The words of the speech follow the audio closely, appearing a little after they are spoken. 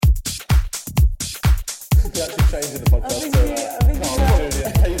You're actually changing the podcast.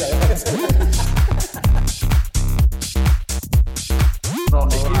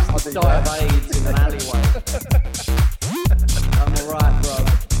 Die of AIDS in an alleyway. I'm alright, bro.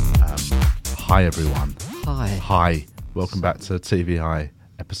 Hi everyone. Hi. Welcome back to TVI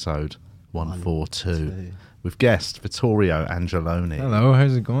episode 142 with guest Vittorio Angeloni. Hello,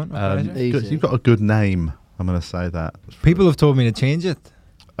 how's it going? Good. Easy. You've got a good name. I'm going to say that. People have told me to change it.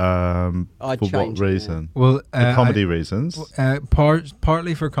 For I'd what change it, reason? Well, For comedy reasons.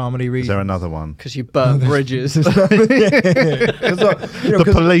 partly for comedy Is reasons. there another one? Because you burnt bridges. The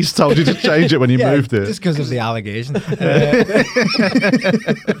police told you to change it when you moved it. Just because of the allegation.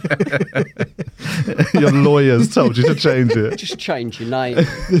 Your lawyers told you to change it. Just change your name.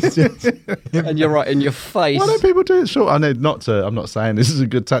 And you're right in your face. Why don't people do it short? I know not to. I'm not saying this is a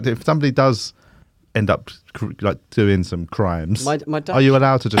good tactic. If somebody does end up doing some crimes, My dad, are you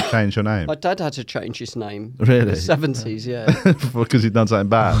allowed to just change your name? My dad had to change his name. Really? In the 70s, yeah. Because he'd done something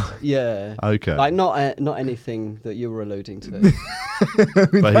bad. Yeah. Okay. Like, not anything that you were alluding to.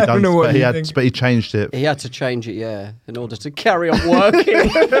 But he changed it. He had to change it, yeah, in order to carry on working.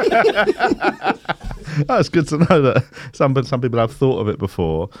 Oh, it's good to know that some people have thought of it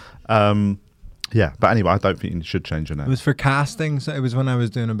before. Yeah, but anyway, I don't think you should change your It name. was for casting. So it was when I was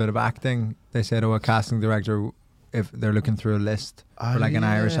doing a bit of acting. They said, a casting director, if they're looking through a list for like an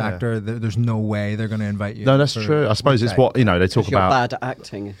Irish yeah. actor, there's no way they're going to invite you. No, that's for- true. I suppose it's Okay. what, they talk You're about. bad at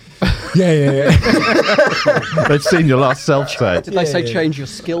acting. Yeah. They've seen your last self-tape. Did they say change your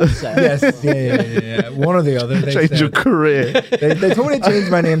skill set? Yes, yeah. One or the other. They Change said. your career. They told me to change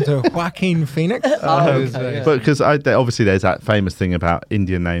my name to Joaquin Phoenix. I was, okay, yeah. But because obviously there's that famous thing about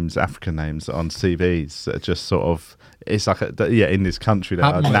Indian names, African names on CVs that just sort of, it's like in this country that are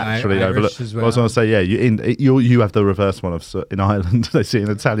Happened with naturally Irish overlooked. as I was well. going to say, you have the reverse one of in Ireland. They see an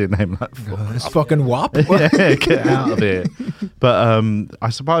Italian name like, This fucking wop. yeah, get out of here. But I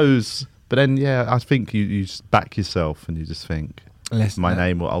suppose, but then I think you just back yourself and you just think Listen, my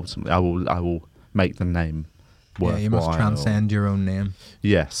name will ultimately, I will make the name worthwhile. yeah, you must transcend your own name.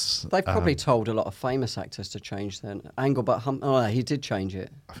 Yes, They've probably told a lot of famous actors to change their Engelbert Humperdinck. Oh, he did change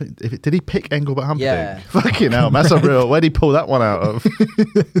it. I think did he pick Engelbert Humperdinck? Yeah. Fucking hell, that's a real. Where'd he pull that one out of?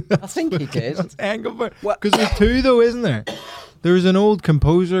 I think he did. Engelbert. What- Because there's two though, isn't there? There's an old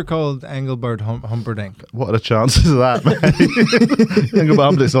composer called Engelbert Humperdinck. What are the chances of that, mate? Engelbert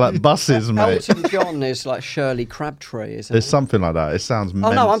Humperdinck's are like buses, mate. Elton John is like Shirley Crabtree, isn't There's it? something like that. It sounds. Oh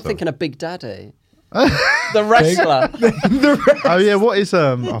mental. no, I'm thinking of Big Daddy. The wrestler. Oh yeah, what is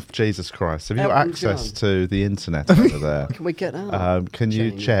Oh Jesus Christ! Have you got Elton access John. to the internet over there? Can we get that? Can you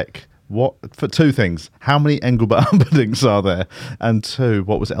Jamie? check for two things? How many Engelbert Humperdincks are there? And two,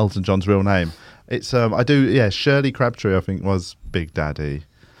 what was Elton John's real name? It's I do Shirley Crabtree I think was Big Daddy.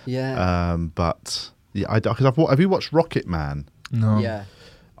 Yeah. But yeah, because have you watched Rocket Man? No. Yeah.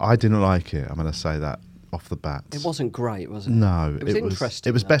 I didn't like it. I'm going to say that off the bat. It wasn't great, was it? No, It was interesting.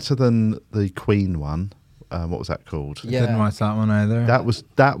 It was though. better than the Queen one. What was that called? Yeah. Didn't watch that one either. That was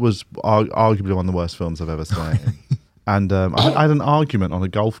arguably one of the worst films I've ever seen. And I had an argument on a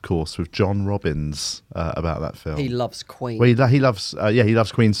golf course with John Robbins about that film. He loves Queen. Well, he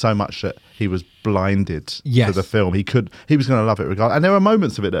loves Queen so much that he was blinded to Yes. the film. He was going to love it regardless. And there are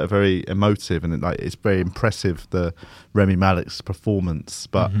moments of it that are very emotive and it's very impressive, the Rami Malek's performance.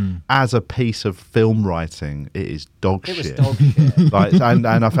 But as a piece of film writing, it is dog It shit. was dog shit. Like, and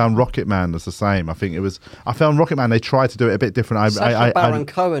I found Rocket Man was the same. I found Rocket Man, they tried to do it a bit different. Sacha Baron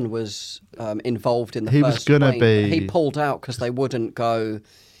Cohen was involved in the He first was gonna Queen. be- He pulled out because they wouldn't go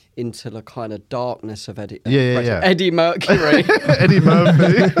into the kind of darkness of Eddie Mercury. Eddie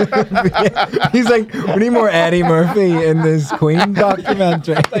Murphy. He's like, we need more Eddie Murphy in this Queen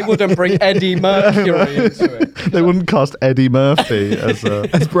documentary. They wouldn't bring Eddie Mercury into it. They wouldn't cast Eddie Murphy as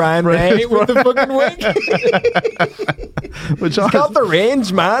It's Brian May with the fucking wig. which He's got the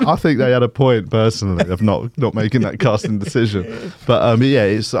range, man. I think they had a point personally of not making that casting decision. But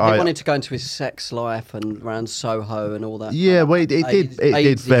it's He wanted to go into his sex life and around Soho and all that. yeah, well, it did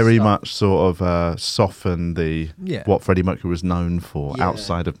 80s very stuff. much sort of soften what Freddie Mercury was known for Yeah.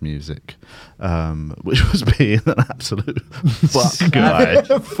 outside of music, which was being an absolute fuck guy.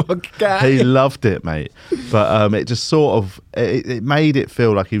 Fuck guy. He loved it, mate. But it just sort of it made it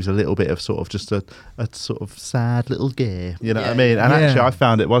feel like he was a little bit of sort of just a sort of sad little gay. You know what I mean? And actually, I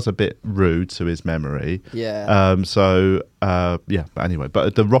found it was a bit rude to his memory. Yeah. But anyway,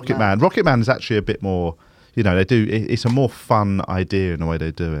 but the Rocket Man is actually a bit more. It's a more fun idea in the way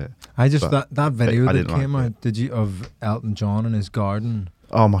they do it. I just But that video I that didn't came like out, did you, of Elton John in his garden?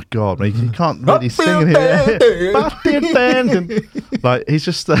 Oh my God, man, he can't really sing here. Like he's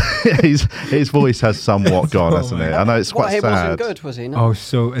just his voice has somewhat gone, hasn't it? I know it's quite sad. He wasn't good, was he? No? Oh,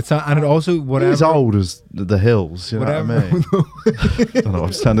 so it's and it also whatever. He's old as the hills. You know what I mean? I don't know.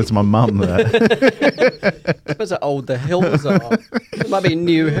 I'm standing to my mum there. Depends how old the hills are. It might be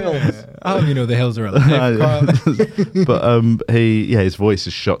new hills. How do you know the hills are alive? But his voice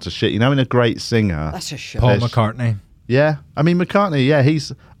is shot to shit. You know, in a great singer. That's a shit. Paul McCartney. Yeah, I mean McCartney. Yeah,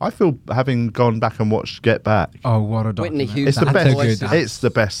 I feel having gone back and watched Get Back. Oh, what a Whitney Houston! It's the best. It's the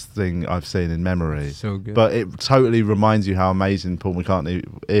best thing I've seen in memory. So good. But it totally reminds you how amazing Paul McCartney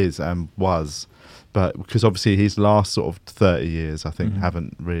is and was. But because obviously his last sort of 30 years, I think,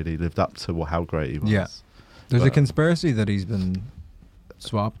 haven't really lived up to how great he was. Yeah. There's a conspiracy that he's been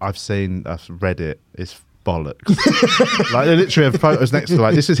swapped. I've read it. It's bollocks. Like they literally have photos next to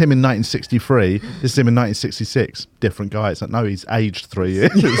like this is him in 1963. This is him in 1966. Different guy. It's like no, he's aged 3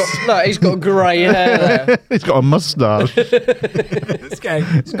 years. He's got grey hair there. He's got a moustache. This guy.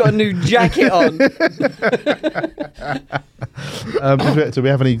 He's got a new jacket on. Do we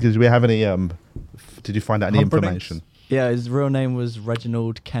have any? Did you find out any information? Yeah, his real name was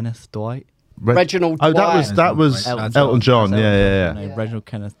Reginald Kenneth Dwight. Reginald Dwight. Oh, that was Elton John. Yeah. Reginald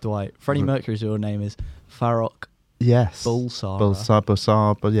Kenneth Dwight. Freddie Mercury's real name is Farrokh. Yes.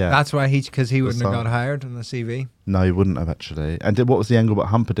 Bulsara. But yeah. That's why because he wouldn't have got hired on the CV. No, he wouldn't have actually. And what was the Engelbert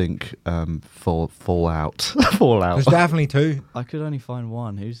Humperdinck fallout? There's definitely two. I could only find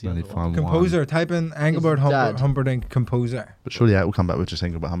one. Who's the other one? Composer. Type in Engelbert Humperdinck composer. But surely we'll come back with just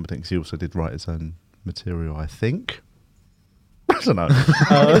Engelbert Humperdinck. He also did write his own material, I think. I don't know.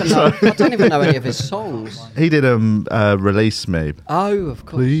 I don't even know any of his songs. He did Release Me. Oh, of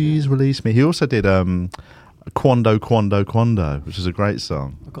course. Please release me. He also did Quando, Quando, Quando, which is a great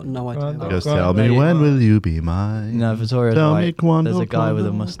song. I've got no idea. He goes, tell me when will you be mine? No, Victoria's tell right. Me quando, there's a guy with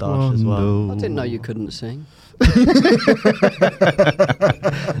a moustache as well. I didn't know you couldn't sing.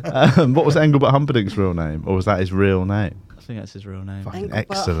 What was Engelbert Humperdinck's real name? Or was that his real name? I think that's his real name.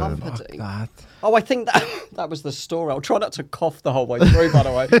 Excellent. Oh, I think that was the story. I'll try not to cough the whole way through, by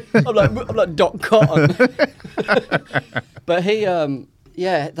the way. I'm like Doc Cotton. But he,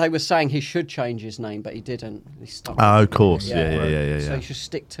 they were saying he should change his name, but he didn't. He stuck. Oh, of course. Yeah. So you should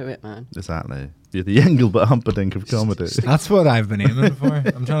stick to it, man. Exactly. You're the Engelbert Humperdinck of comedy. That's what I've been aiming for.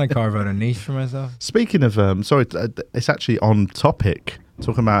 I'm trying to carve out a niche for myself. Speaking of, it's actually on topic,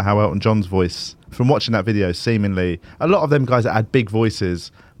 talking about how Elton John's voice, from watching that video, seemingly, a lot of them guys that had big voices,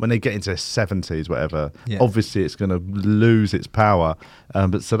 when they get into their 70s, whatever, obviously it's going to lose its power.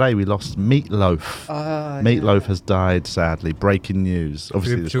 But today we lost Meatloaf. Meatloaf has died, sadly. Breaking news.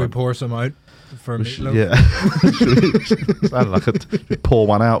 Obviously, should we pour some out for Meatloaf? Yeah. Sounded like a pour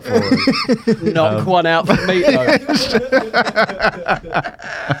one out for him. Knock one out for Meatloaf.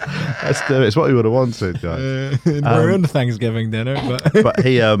 Let's do it. It's what we would have wanted, guys. We're on Thanksgiving dinner, but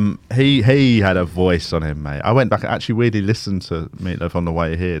he had a voice on him, mate. I went back and actually weirdly listened to Meatloaf on the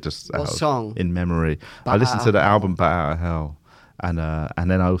way here, just what song? In memory. I listened to the album Bat Out of Hell, and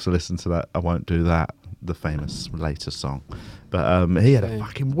then I also listened to that I Won't Do That, the famous later song. But he had a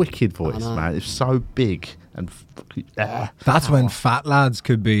fucking wicked voice, man. It's so big and that's when fat lads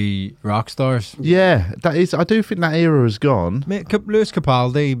could be rock stars. Yeah, that is. I do think that era is gone. Lewis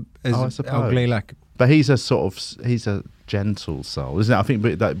Capaldi is ugly, like, but he's a gentle soul, isn't it? I think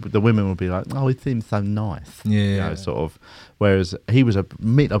the women will be like, oh, he seems so nice. Yeah, you know, sort of. Whereas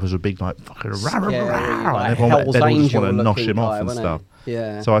Meatloaf was a big like fucking Hells everyone just want to nosh him off and stuff.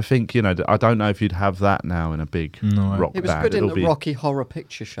 Yeah. So I think, you know, I don't know if you'd have that now in a big rock band. It was good in the Rocky Horror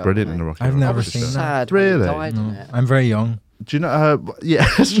Picture Show. Brilliant in the Rocky I've Horror never Picture seen Show. that. Really? I'm very young. Do you know? Yeah,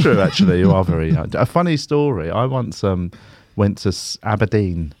 it's true. Actually, you are very young. A funny story. I once went to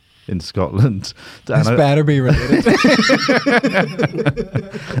Aberdeen in Scotland. This better be related.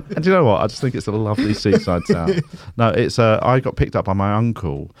 And do you know what? I just think it's a lovely seaside town. No, it's I got picked up by my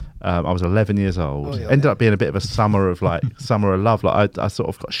uncle. I was 11 years old. Ended up being a bit of a summer of love. Like I sort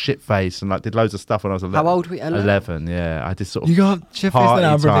of got shit faced and like did loads of stuff when I was 11. How old were you? 11. Yeah, I did sort of. You got shit faced in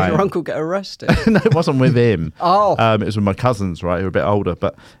Aberdeen. Did your uncle get arrested? No, it wasn't with him. Oh, it was with my cousins, right? Who were a bit older.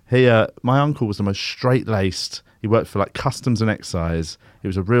 But my uncle was the most straight-laced. He worked for like customs and excise. He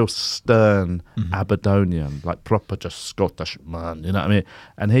was a real stern Aberdonian, like proper just Scottish man, you know what I mean?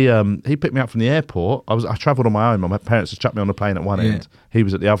 And he picked me up from the airport. I travelled on my own. My parents just chucked me on the plane at one end. He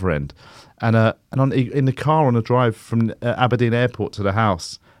was at the other end. And in the car on the drive from Aberdeen Airport to the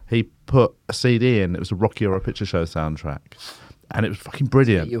house, he put a CD in. It was a Rocky Horror Picture Show soundtrack. And it was fucking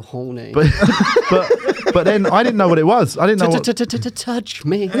brilliant. You horny. But But then I didn't know what it was. I didn't know what... Touch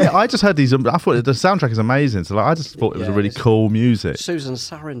me. Yeah, I just heard these. I thought the soundtrack is amazing. So like, I just thought it was a really cool music. Susan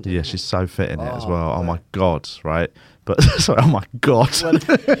Sarandon. Yeah, she's so fit in it as well. Oh my god, right? But sorry, oh my god.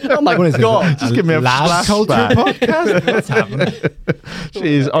 Oh my god. Just give me a Last culture flashback. podcast. What's happening?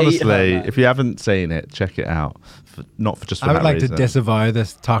 She's honestly, Eat her, if you haven't seen it, check it out. Not for just for I would that like reason. to disavow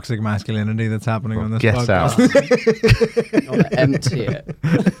this toxic masculinity that's happening on this Get podcast. out. I want to empty it.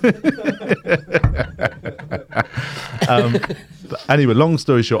 But anyway, long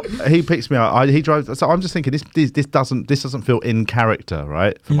story short, he picks me up. He drives. So I'm just thinking, this doesn't feel in character,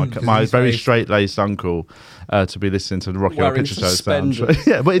 right? For my he's very very- straight-laced uncle to be listening to the Rocky Horror Wearing Picture Show suspenders. soundtrack.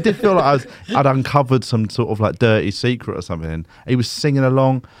 Yeah, but it did feel like I'd uncovered some sort of like dirty secret or something. He was singing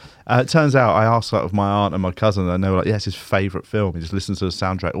along. It turns out I asked of my aunt and my cousin, and they were like, "Yeah, it's his favourite film. He just listens to the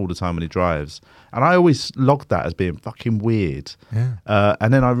soundtrack all the time when he drives." And I always logged that as being fucking weird. Yeah.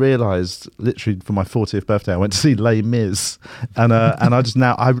 And then I realised, literally for my 40th birthday, I went to see Les Mis, and I just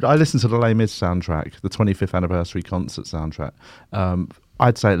now I listened to the Les Mis soundtrack, the 25th anniversary concert soundtrack.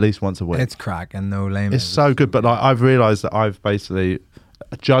 I'd say at least once a week. It's crack and no lame. It's so good, but I've realised that I've basically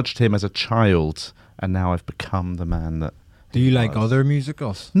judged him as a child, and now I've become the man that. Do you like was. other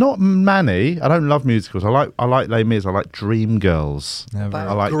musicals? Not many. I don't love musicals. I like Les Mis. I like Dreamgirls. Never.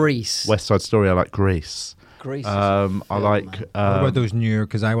 I like Grease. West Side Story. I like Grease. Grease. I like. What about those newer?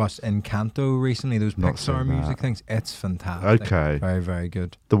 Because I watched Encanto recently. Those Not Pixar seen music that. things. It's fantastic. Okay. Very, very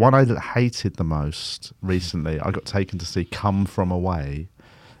good. The one I hated the most recently, I got taken to see Come From Away,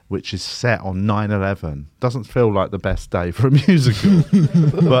 which is set on 9/11. Doesn't feel like the best day for a musical.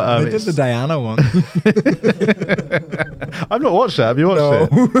 But They did the Diana one. I've not watched that. Have you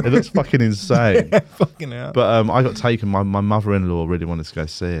watched it? It looks fucking insane. Fucking hell. But I got taken. My mother-in-law really wanted to go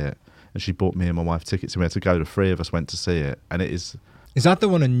see it, and she bought me and my wife tickets, and we had to go. The three of us went to see it, and it is Is that the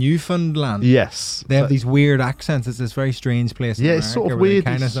one in Newfoundland? yes. They have So- these weird accents. It's this very strange place. in Yeah, it's sort of America where they weird,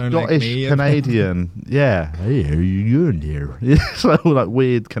 kinda sound like Scottish, me. Canadian. Yeah. Hey, how you doing there? Yeah, so like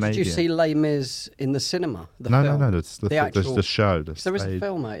weird Canadian. Did you see Les Mis in the cinema? The No, film? no, no. It's the actual- show. The There is a stage.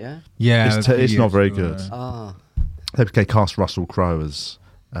 film, mate, yeah? Yeah, It's it was a few it's not years very ago, good. yeah. Ah. They cast Russell Crowe as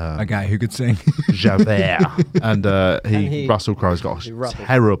A guy who could sing. Javert, and he- Russell Crowe's got he a rubbled.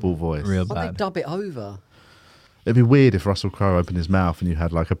 terrible voice. Real Why don't they bad. dub it over? It'd be weird if Russell Crowe opened his mouth and you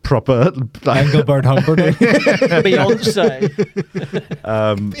had like a proper like, Engelbert Humperdinck. Beyonce.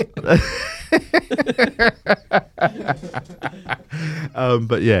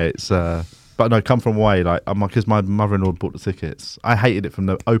 but yeah, it's but no, Come From Away, like because my mother-in-law bought the tickets. I hated it from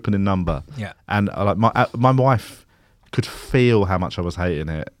the opening number. Yeah. And like my wife could feel how much I was hating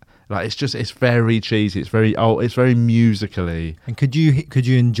it. Like it's very cheesy. It's very musically. And could you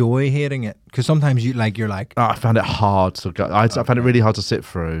enjoy hating it? Because sometimes you're like, I found it hard to go. I found it really hard to sit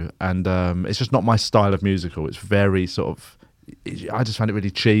through, and it's just not my style of musical. It's very sort of. I just found it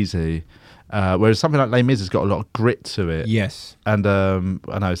really cheesy. Whereas something like Les Mis has got a lot of grit to it. yes. And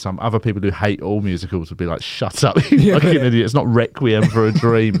I know some other people who hate all musicals would be like, "Shut up, you fucking idiot! It's not Requiem for a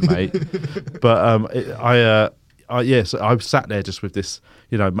Dream, mate." But yes, I sat there just with this.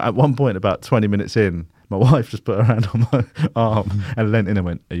 You know, at one point, about 20 minutes in, my wife just put her hand on my arm and leant in and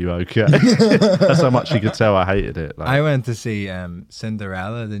went, "Are you okay?" That's how much she could tell I hated it. Like, I went to see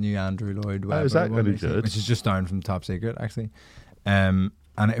Cinderella, the new Andrew Lloyd Webber is that one, gonna be good? which is just down from Top Secret, actually. And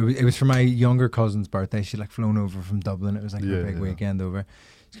it was for my younger cousin's birthday. She'd like flown over from Dublin. It was like a big weekend over.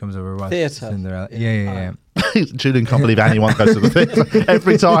 She comes over, watch Theatre. Cinderella. Yeah. Julian can't believe anyone goes to the theatre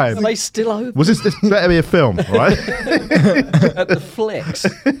every time. Are they still open Was this better be a film, right? at the flicks?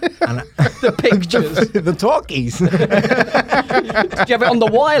 And The pictures. the talkies. Did you have it on the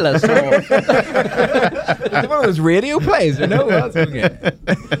wireless? Or? One of those radio plays. You know what?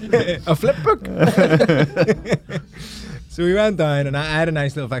 A flip book. So we went down, and I had a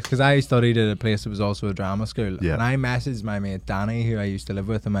nice little fact because I studied at a place that was also a drama school. Yeah. And I messaged my mate Danny, who I used to live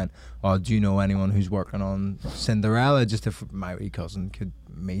with, and went, "Oh, do you know anyone who's working on Cinderella? Just if my wee cousin could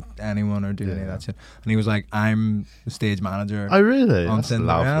meet anyone or do any of that shit." And he was like, "I'm the stage manager." Oh, really? On That's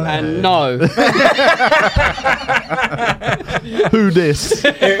Cinderella. lovely. And no. Who this?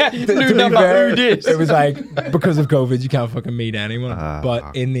 New number, who dis? It was like, because of COVID, you can't fucking meet anyone.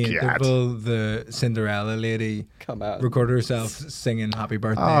 But in the God. interval, the Cinderella lady Come out. recorded herself singing "Happy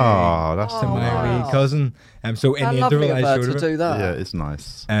Birthday" Oh, that's to my wow. wee cousin. So in How the lovely interval, of I her showed to her. do that. Yeah, it's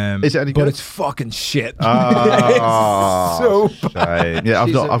nice. Um, Is it any but good? it's fucking shit. Oh, so shame. Yeah,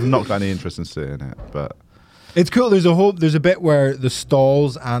 She's I've not got any interest in seeing it, but It's cool. There's a bit where the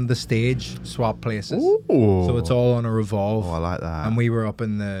stalls and the stage swap places. Ooh. So it's all on a revolve. Oh, I like that. And we were up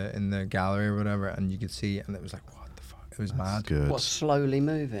in the gallery or whatever, and you could see, and it was like, what the fuck? It was mad. Good. What's slowly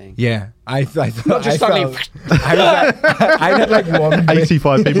moving? Yeah, I thought Not just I suddenly- felt- I had like one bit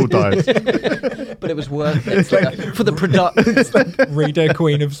 85 people died. But it was worth it for the production. It's like Rita,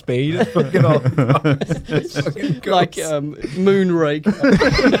 Queen of Speed. It's fucking all. It's fucking Like Moonrake.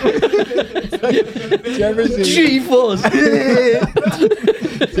 Did you ever see? G-Force.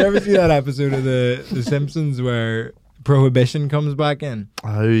 Did you ever see that episode of the Simpsons where Prohibition comes back in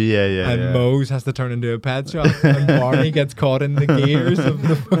Oh, yeah. and Mose has to turn into a pet shop and Barney gets caught in the gears of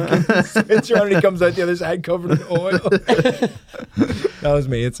the fucking switcher and he comes out the other side covered in oil. That was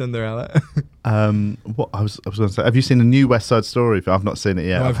me at Cinderella. What I was going to say, have you seen the new West Side Story? I've not seen it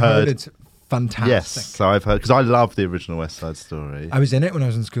yet. No, I've heard it's fantastic. Yes, so I've heard, because I love the original West Side Story. I was in it when I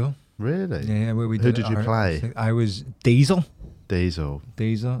was in school. Really? Yeah, where we Who did did it. you play? I was Diesel. Diesel,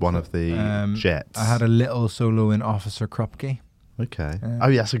 Diesel. one of the Jets. I had a little solo in Officer Krupke. Okay. Oh,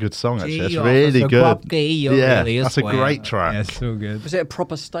 yeah, that's a good song, actually. That's Gee, really Officer good. Krupke, you're Yeah, really a that's a swell. great track. Yeah, so good. Was it a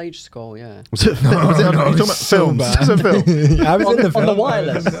proper stage score? Yeah. Was it? Was it? No, Are you talking about so films? bad. Was it a film? I was in the On film. the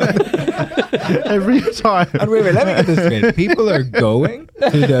wireless. Every time. And wait, let me get this straight. People are going to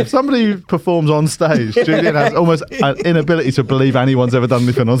the... Somebody who performs on stage, Julian has almost an inability to believe anyone's ever done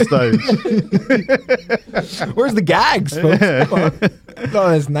anything on stage. Where's the gags, folks? Come on. No,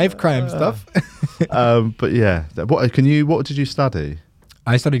 there's knife crime stuff. But yeah, what did you study?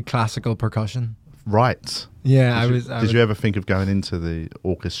 I studied classical percussion. Right. Yeah, Did you ever think of going into the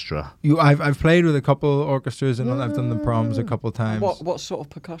orchestra? I've played with a couple orchestras and I've done the proms a couple times. What sort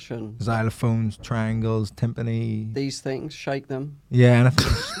of percussion? Xylophones, triangles, timpani. These things, shake them. Yeah, anything.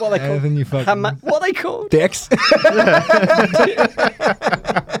 What are they called? Anything you fucking... What are they called? Dicks.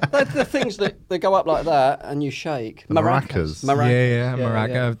 They're the things that they go up like that and you shake. The maracas. Yeah, maraca.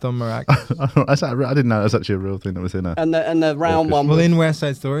 yeah. I've done maraca. I didn't know that was actually a real thing that was in a. And the round Orchestra. one. Well, was in West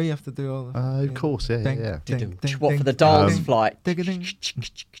Side Story, you have to do all the... Of course, yeah. Ding, ding, what for the ding, dance ding, flight? ding, ding.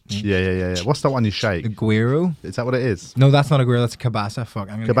 Yeah. What's that one you shake? The guiro? Is that what it is? No, that's not a guiro. That's a cabasa.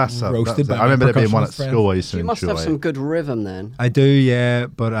 Fuck, I'm gonna Cabasa. get roasted that's by it. I remember my there being one at percussionist friends. school I used to You must enjoy. have some good rhythm then. I do, yeah,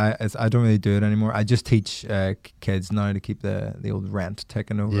 but I don't really do it anymore. I just teach kids now to keep the old rent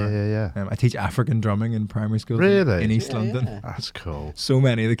ticking over. Yeah. I teach African drumming in primary school Really? in East Yeah, London. yeah. That's cool. So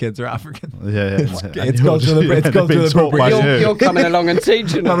many of the kids are African. Yeah. It's culturally They've been taught by appropriate. you. You're coming along and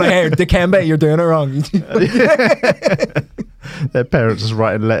teaching I'm them. like, hey, Dikembe, you're doing it wrong. Their parents just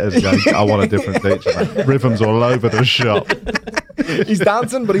writing letters going, I want a different teacher. Like, rhythms all over the shop. He's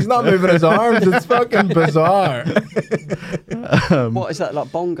dancing, but he's not moving his arms. It's fucking bizarre. What is that, like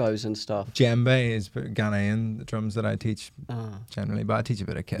bongos and stuff? Djembe is Ghanaian, the drums that I teach generally, but I teach a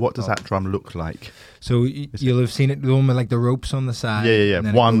bit of kit. What does that drum look like? So you'll have seen it, the one with like the ropes on the side. Yeah. and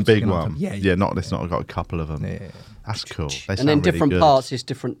then it One goes big in on one. top. Yeah. It's not got a couple of them. Yeah. That's cool. They And sound then really different good. parts is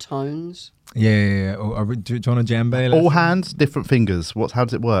different tones. Yeah. Oh, do you want a djembe? All hands, different fingers. How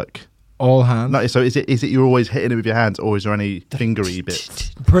does it work? All hands. No, so is it you're always hitting it with your hands, or is there any fingery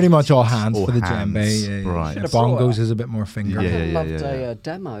bits? Pretty much all hands All for the hands, djembe. Yeah. right. Should've brought Bongos it. is a bit more finger. Yeah, I yeah, loved yeah. a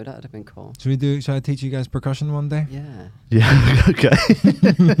demo. That would have been cool. Should I teach you guys percussion one day? Yeah. Yeah. Okay.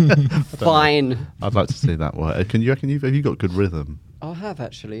 Fine. I'd like to see that work. Have you got good rhythm? I have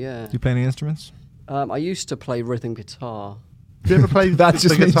actually, yeah. Do you play any instruments? I used to play rhythm guitar. Do you ever play? That the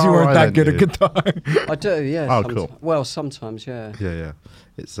just means you guitar weren't that island, good at you? guitar. I do, yeah. Oh, cool. Well, sometimes, yeah. Yeah.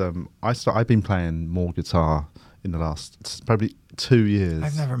 It's I've been playing more guitar in the last probably 2 years.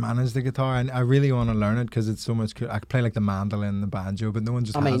 I've never managed the guitar, and I really want to learn it because it's so much cool. I could play like the mandolin, the banjo, but no one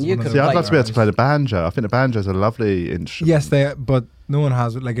just. I mean, has you one of could See, those I'd love to be able to play the guitars. banjo. I think the banjo's a lovely instrument. Yes, but no one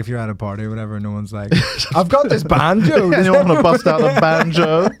has it. Like if you're at a party or whatever, no one's like, "I've got this banjo." Anyone want to bust out the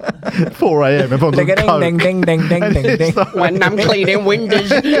banjo? 4 a.m. Everyone's on Ding coke. ding ding ding ding And ding it's ding. like- When I'm cleaning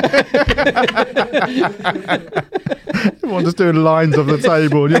windows. Everyone just doing lines of the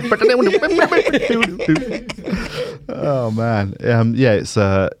table. Oh man, yeah. It's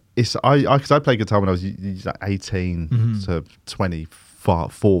because I played guitar when I was like 18 to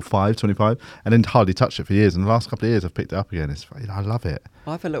 25, and then hardly touched it for years. And the last couple of years, I've picked it up again. I love it.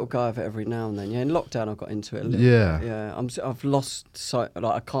 I have a little go of it every now and then. Yeah, in lockdown, I got into it a little. Yeah. bit. Yeah. I've lost sight.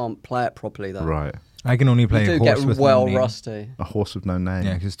 Like I can't play it properly though. Right, I can only play You a do horse get with well no name. rusty. a horse with no name.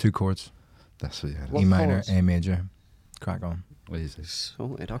 Yeah, because it's 2 chords: That's yeah. What E minor, chords? A major. Crack on. Easy.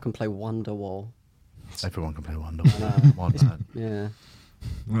 Sorted. I can play Wonderwall. Everyone can play Wonderwall. know. One man. Yeah.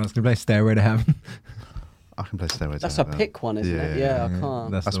 Well, it's gonna play Stairway to Heaven. I can play Stairway to That's a Heaven. pick one, isn't it? Yeah, I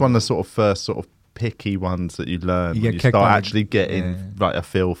can't. That's one of the sort of first sort of picky ones that you learn You when get you kicked start out of- actually getting like a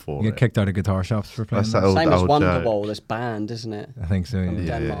feel for You it. get kicked out of guitar shops for playing. That's that that. old- Same as joke. Wonderwall, this band, isn't it? I think so. On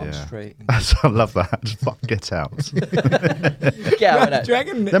Yeah. Denmark Street. I love that. Just fucking get out. Get out of Do you it.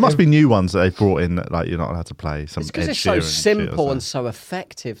 reckon There must be new ones that they've brought in that like you're not allowed to play. Some It's because Ed it's so Sheeran shit or simple and something. so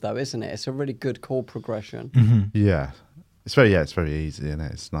effective, though, isn't it? It's a really good chord progression. Mm-hmm. Yeah. It's very easy, isn't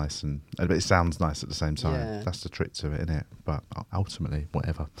it? It's nice but it sounds nice at the same time. Yeah. That's the trick to it, isn't it? But ultimately,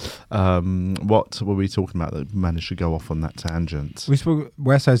 whatever. What were we talking about that managed to go off on that tangent? We spoke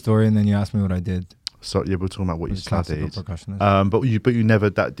West Side Story, and then you asked me what I did. So yeah, we were talking about what you As a classical studied. percussionist. But you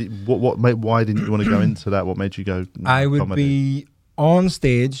never why didn't you want to go into that? What made you go? I would comedy? be on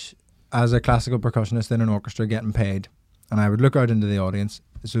stage as a classical percussionist in an orchestra getting paid, and I would look out into the audience,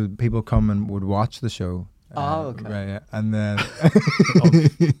 so people come and would watch the show. Oh, okay. Right, yeah. And then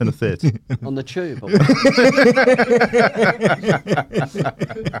in a theatre. On the tube.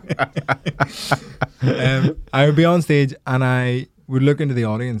 I would be on stage and I would look into the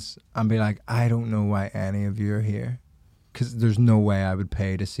audience and be like, I don't know why any of you are here. Because there's no way I would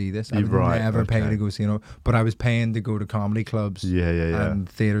pay to see this. I You're would right, never pay okay. to go see it. But I was paying to go to comedy clubs Yeah. and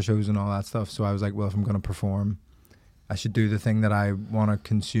theatre shows and all that stuff. So I was like, well, if I'm going to perform, I should do the thing that I want to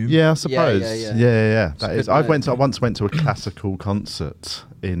consume. Yeah, I suppose. Yeah. It's a That is. good I once went to a classical concert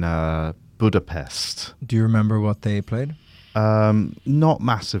in Budapest. Do you remember what they played? Not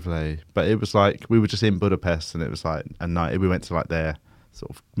massively, but it was like we were just in Budapest, and it was like a night. We went to like their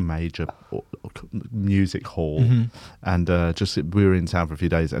sort of major music hall, Mm-hmm. and we were in town for a few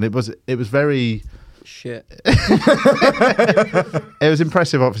days, and it was very. Shit. It was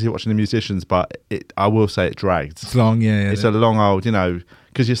impressive, obviously, watching the musicians, but I will say it dragged. It's long, yeah. It's a long old,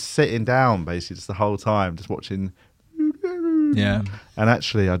 because you're sitting down basically just the whole time, just watching. Yeah. And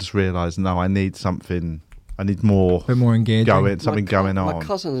actually, I just realised, no, I need more A bit more engaging. going on. My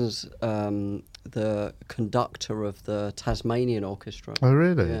cousin's the conductor of the Tasmanian Orchestra. Oh,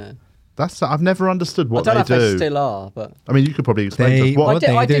 really? Yeah. I've never understood what I don't they know if do. they still are, but I mean, you could probably explain to They, us what. what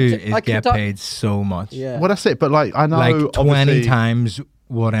I they did- do I is get conduct- paid so much. yeah. Well, that's it. But like, I know, Like 20 obviously- times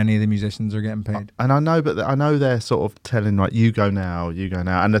what any of the musicians are getting paid. And I know, but I know they're sort of telling like, you go now,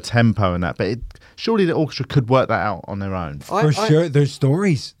 and the tempo and that. But surely the orchestra could work that out on their own. For sure, there's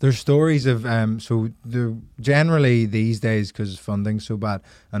stories. There's stories of generally these days, because funding's so bad,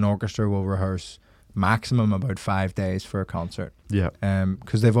 an orchestra will rehearse maximum about 5 days for a concert. Yeah.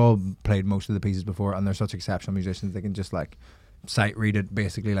 Because they've all played most of the pieces before, and they're such exceptional musicians, they can just like sight read it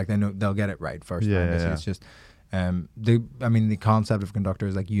basically. Like they know they'll get it right first time. Basically. Yeah. It's just. The concept of conductor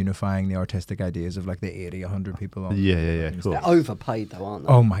is like unifying the artistic ideas of like the 80, 100 people on. Yeah. Cool. They're overpaid, though, aren't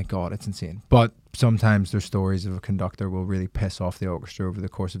they? Oh my god, it's insane. But sometimes there's stories of a conductor will really piss off the orchestra over the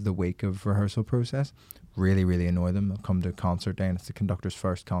course of the week of rehearsal process. Really, really annoy them. They'll come to concert day and it's the conductor's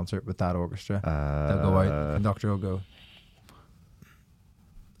first concert with that orchestra. They'll go out, the conductor will go,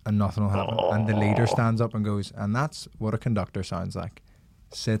 and nothing will happen. And the leader stands up and goes, and that's what a conductor sounds like.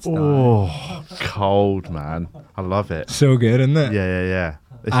 Sits down. Oh, cold, man. I love it. So good, isn't it? Yeah.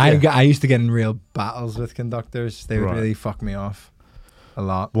 It's- I used to get in real battles with conductors. They would Right. really fuck me off a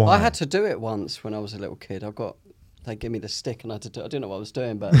lot. Why? I had to do it once when I was a little kid. They gave me the stick and I had to do it. I didn't know what I was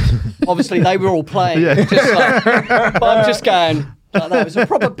doing, but obviously they were all playing. Yeah. Just like, but I'm just going like that. It was a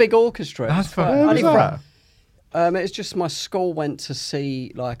proper big orchestra. That's It's fucking- Where only was from- that? It's just my school went to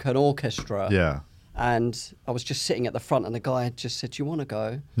see like an orchestra. Yeah. And I was just sitting at the front, and the guy had just said, "Do you want to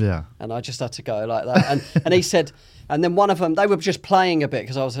go?" Yeah. And I just had to go like that. And he said, and then one of them, they were just playing a bit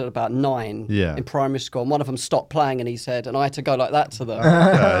because I was at about 9 Yeah. in primary school, and one of them stopped playing, and he said, and I had to go like that to them.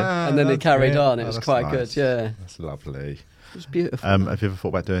 Okay. And then he That's carried great. on. It Oh, was that's quite nice. good. Yeah, That's lovely. it was beautiful. Have you ever thought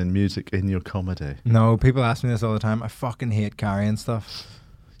about doing music in your comedy? No, people ask me this all the time. I fucking hate carrying stuff.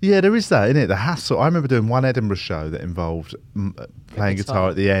 Yeah, there is that, isn't it? The hassle. I remember doing one Edinburgh show that involved playing guitar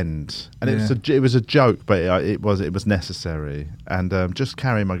at the end, and it was a joke, but it was necessary. And just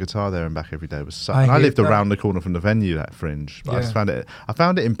carrying my guitar there and back every day was so. I And I hate lived that. around the corner from the venue, that Fringe. But I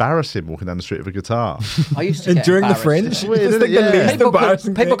found it embarrassing walking down the street with a guitar. I used to get During the embarrassed. Fringe? It's weird, It's isn't like it? the Yeah. least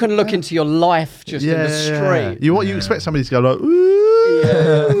embarrassing People thing. can look into your life just in the street. You expect somebody to go like,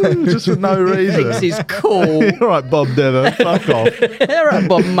 ooh, just for no reason. Thinks he's cool. All right, Bob Dylan, fuck off. All right,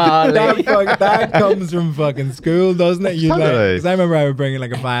 Bob Marley. that comes from fucking school, doesn't it? Totally. Because I remember I would bring in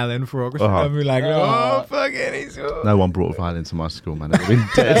like a violin for orchestra Uh-huh. and be like, oh, fuck fucking. He's No one brought a violin to my school, man. It would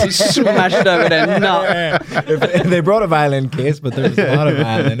have been dead. He smashed over their nut. if they brought a violin case, but there was a lot of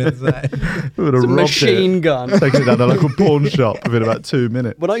violin inside. We would have It's a robbed machine it. gun. Taken it down to the local pawn shop within about 2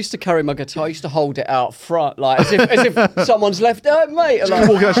 minutes. When I used to carry my guitar, I used to hold it out front, like as if someone's left it, mate. And like,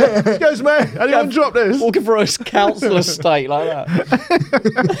 Walking out, excuse me, anyone drop this? walking through a council estate like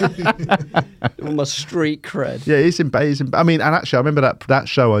that. With my street cred. Yeah, it's amazing. I mean, and actually, I remember that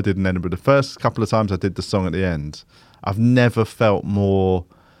show I did in Edinburgh. The first couple of times I did the song at the end, I've never felt more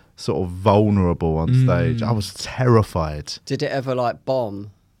sort of vulnerable on stage. I was terrified. Did it ever like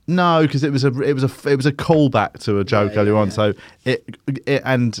bomb? No, because it was a callback to a joke earlier on. So it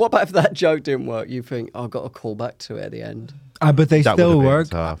and What about if that joke didn't work? You think, I've got to call back to it at the end. But they that still would have work.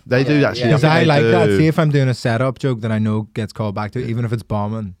 been tough. They do actually. Because think I they like that. do. See, if I'm doing a setup joke that I know gets called back to, even if it's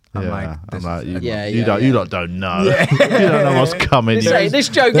bombing, I'm like, this is you, it. you lot don't know. You don't know what's coming. You Say, this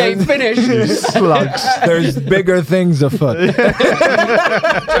joke ain't finished. slugs. There's bigger things afoot.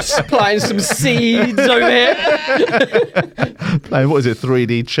 Just supplying some seeds over here. Playing, what is it,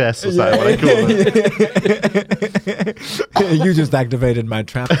 3D chess or something? What they call it. You just activated my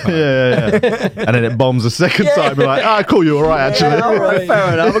trap card. Yeah. And then it bombs a second time. You're like, I call you all right, actually. All right,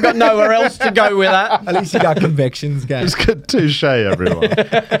 fair enough. I've got nowhere else to go with that. At least you got convictions, guys. It's good touche, everyone.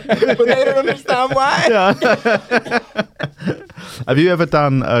 But they don't understand why. Have you ever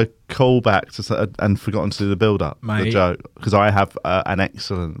done a callback and forgotten to do the build-up, the joke? Because I have an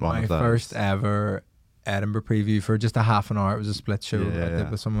excellent one My of those. first ever Edinburgh preview for just a half an hour. It was a split show I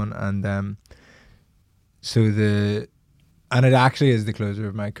did with someone, and and it actually is the closer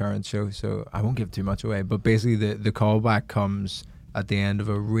of my current show, so I won't give too much away. But basically, the callback comes at the end of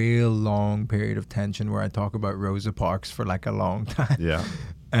a real long period of tension where I talk about Rosa Parks for like a long time. Yeah.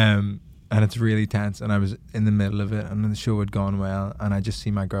 And it's really tense, and I was in the middle of it, and the show had gone well, and I just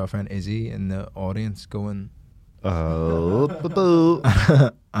see my girlfriend Izzy in the audience going, Oh,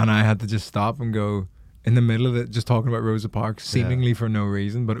 and I had to just stop and go, in the middle of it, just talking about Rosa Parks, seemingly for no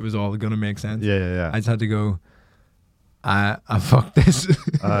reason, but it was all going to make sense. Yeah. I just had to go, I fucked this.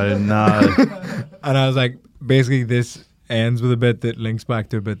 Oh, no. And I was like, basically this ends with a bit that links back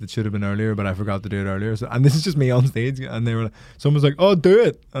to a bit that should have been earlier, but I forgot to do it earlier. So, and this is just me on stage, and they were like, someone's like, "Oh, do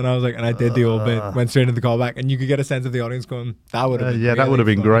it," and I was like, and I did the old bit, went straight into the callback, and you could get a sense of the audience going, "That would have been that really would have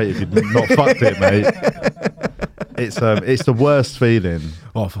been fun." great if you'd not fucked it, mate. It's the worst feeling.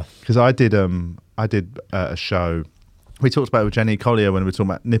 Awful. Because I did a show. We talked about it with Jenny Collier when we were talking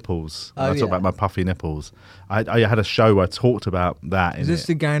about nipples. I talked about my puffy nipples. I had a show where I talked about that. Is this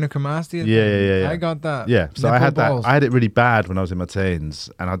the gynecomastia? Yeah. I got that. Yeah, so I Nipple had balls. that. I had it really bad when I was in my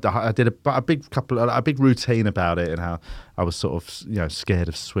teens, and I did a big routine about it, and how I was sort of scared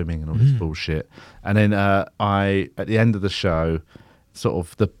of swimming and all this bullshit. And then at the end of the show, sort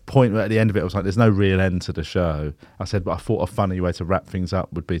of the point where at the end of it, I was like, "There's no real end to the show." I said, but I thought a funny way to wrap things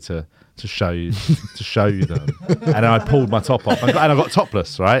up would be to show you them. And I pulled my top off, and I got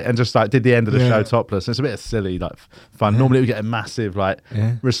topless, right, and just like did the end of the show topless. And it's a bit of silly, like fun. Normally, we get a massive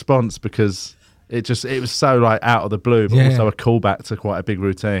response because it was so like out of the blue, but also a callback to quite a big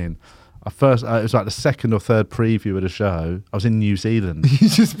routine. It was like the second or third preview of the show. I was in New Zealand. You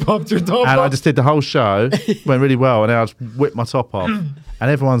just popped your top And off. I just did the whole show, went really well, and then I just whipped my top off. And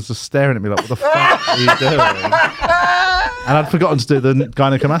everyone's just staring at me like, what the fuck are you doing? And I'd forgotten to do the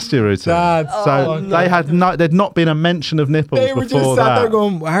gynecomastia routine. There'd not been a mention of nipples They were before just that. sat there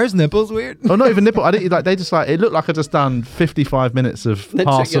going, "Where's nipples weird?" Oh, not even nipple. I didn't like. They just like it looked like I just done 55 minutes of Then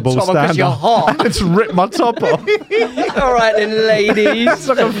took your passable top off 'cause stand you're up. hot. I just ripped my top off. All right then, ladies. It's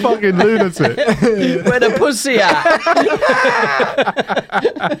like a fucking lunatic. Where the pussy at?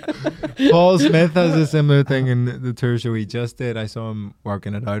 Paul Smith has a similar thing in the tour show he just did. I saw him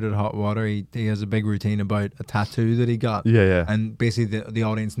working it out at Hot Water. He has a big routine about a tattoo that he got. Yeah. And basically the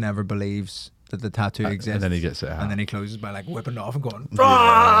audience never believes that the tattoo exists. And then he gets it out. And then he closes by like whipping it off and going,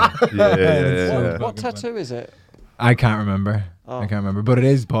 Yeah. What tattoo is it? I can't remember. Oh. I can't remember. But it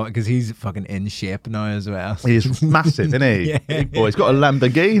is Paul, because he's fucking in shape now as well. He's massive, isn't he? Yeah. Big boy. He's got a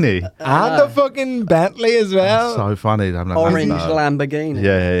Lamborghini. And the fucking Bentley as well. So funny. I'm like, Orange that's that. Lamborghini.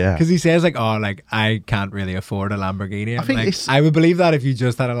 Yeah. Because he says like, "Oh, like I can't really afford a Lamborghini." I think like, it's- I would believe that if you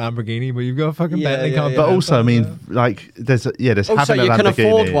just had a Lamborghini, but you've got a fucking Yeah, Bentley. yeah, can't yeah. But buy also, I that. mean, like, there's Also, having a you can Lamborghini.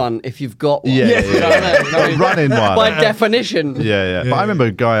 afford one if you've got one. Yeah, You know what I mean? A running one. By definition. Yeah. But I remember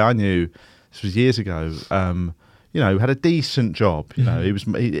a guy I knew. This was years ago. Who had a decent job. He was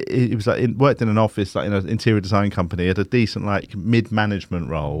he was like worked in an office, like in an interior design company. He had a decent like mid-management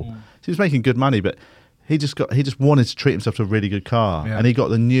role. So he was making good money, but he just wanted to treat himself to a really good car, and he got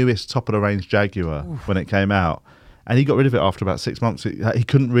the newest top of the range Jaguar when it came out. and he got rid of it after about 6 months. He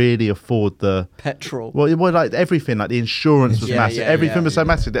couldn't really afford the petrol. Well, like everything, like the insurance was massive. Everything was so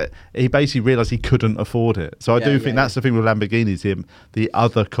massive that he basically realised he couldn't afford it. So I do think that's the thing with Lamborghinis, the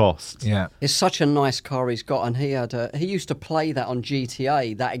other costs. Yeah. It's such a nice car he's got, and he used to play that on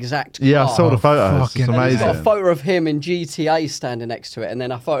GTA, that exact car. Yeah, I saw the photos. It's amazing. He's got a photo of him in GTA standing next to it, and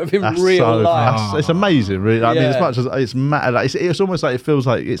then a photo of him in real life. It's amazing, really. I mean, as much as it's mad, like, it's almost like it feels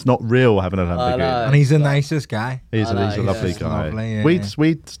like it's not real having a Lamborghini. And he's the nicest guy. He's a lovely guy. Lovely,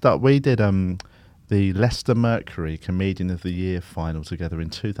 We did the Leicester Mercury Comedian of the Year final together in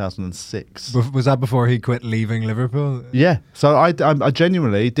 2006. Was that before he quit leaving Liverpool? Yeah. So I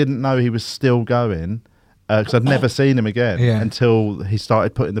genuinely didn't know he was still going because I'd never seen him again until he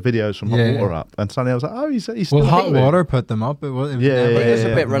started putting the videos from Hot Water up, and suddenly I was like, oh, he's still well, Hot going. Water put them up. He was he was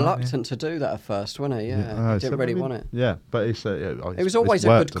a bit reluctant to do that at first, wasn't he? He didn't really want it. Yeah, but it was always a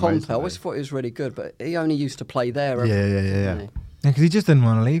good comp. I always thought he was really good, but he only used to play there. Yeah. Because he just didn't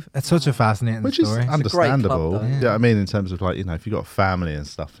want to leave. It's such a fascinating Which story. is understandable. Club, yeah, I mean, in terms of like, you know, if you've got a family and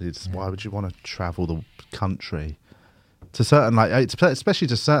stuff, why would you want to travel the country to certain, like, especially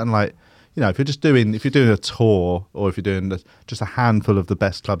to certain, like, you know, if you're doing a tour, or if you're doing just a handful of the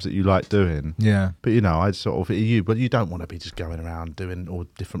best clubs that you like doing. Yeah. But, you know, but you don't want to be just going around doing all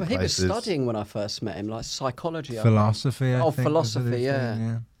different places. He was studying when I first met him, like psychology. Philosophy, I think. Philosophy,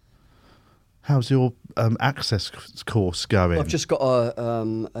 yeah. How's your access course going? I've just got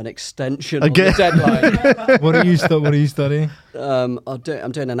an extension on the deadline. What are you studying? I'm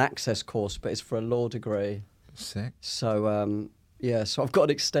doing an access course, but it's for a law degree. Sick. So so I've got an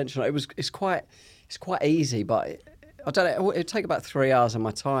extension. It's quite easy, but I don't know. It'd take about 3 hours of my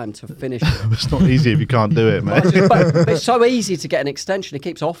time to finish it. It's not easy if you can't do it, mate. But it's so easy to get an extension. He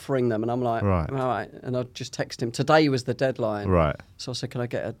keeps offering them, and I'm like, right. All right. And I just text him. Today was the deadline. Right. So I said, can I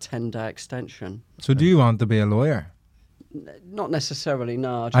get a 10-day extension? So do you want to be a lawyer? Not necessarily,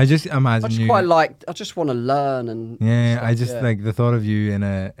 no. I just imagine you. I just want to learn and. Yeah, I just like the thought of you in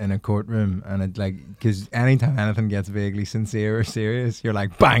a courtroom, and it because anytime anything gets vaguely sincere or serious, you're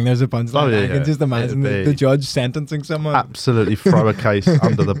like, bang, there's a punchline. Oh, yeah, I can just imagine the judge sentencing someone. Absolutely throw a case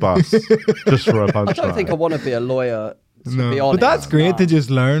under the bus just for a punchline. I don't think I want to be a lawyer. To be honest. But that's great to just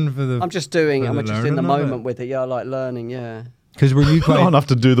learn for the. I'm just in the moment with it. Yeah, I like learning. Yeah. Because were you quite... Not enough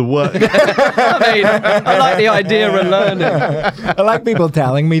to do the work. I mean, I like the idea of learning. I like people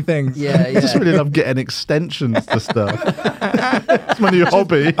telling me things. Yeah. I just really love getting extensions to stuff. It's my new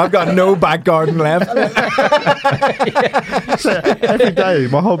hobby. I've got no back garden left. So every day,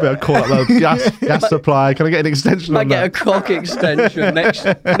 my hobby, I call up the gas supply. Can I get an extension on that? I get a cock extension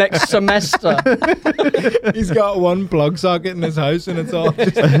next semester. He's got one plug socket in his house, and it's all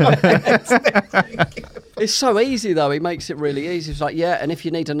just... It's so easy, though. He makes it really easy. It's like, and if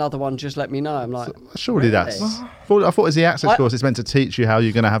you need another one, just let me know. I'm like, surely that's... I thought it was the access course. It's meant to teach you how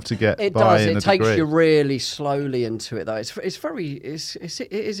you're going to have to get it by does. in It takes you really slowly into it, though. It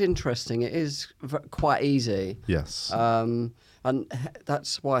is interesting. It is quite easy. Yes. And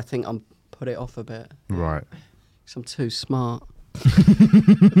that's why I think I'm put it off a bit. Right. Because I'm too smart.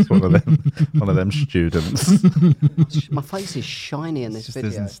 It's one of them students. My face is shiny in this just video.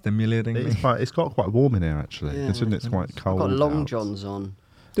 Isn't stimulating me. It's got quite warm in here, actually. Yeah. Considering it's quite cold. I've got long out. johns on.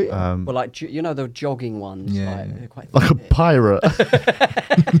 Well, like the jogging ones. Yeah. They're quite like a pirate.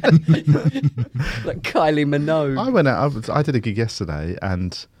 like Kylie Minogue. I went out. I did a gig yesterday,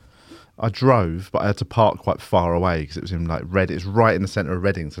 and I drove, but I had to park quite far away because it was in like Reading. It's right in the centre of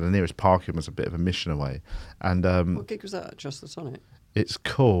Reading, so the nearest parking was a bit of a mission away. And what gig was that? Just the Sonic. It's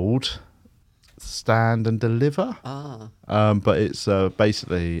called Stand and Deliver. But it's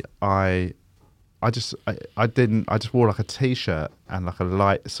basically I just wore like a t-shirt and like a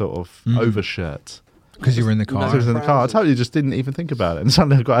light sort of overshirt. Because you were in the car. I was in the car. I totally just didn't even think about it. And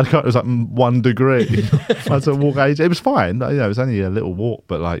suddenly I got out of the car, it was like 1 degree. I had to walk out. It was fine. You know, it was only a little walk,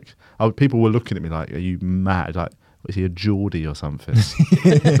 but like people were looking at me like, are you mad? Like, is he a Geordie or something?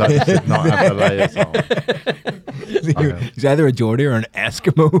 Like, you should not have the layers on. He's either a Geordie or an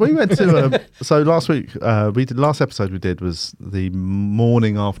Eskimo. We went to so last week last episode we did was the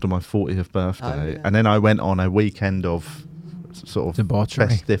morning after my 40th birthday, and then I went on a weekend of sort of debauchery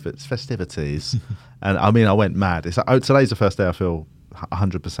festivities, and I mean I went mad. It's like, today's the first day I feel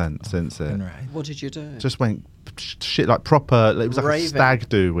 100% since it. Right. What did you do? Just went shit like proper. It was like Raving. a stag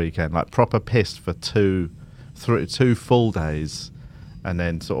do weekend, like proper pissed for two full days. And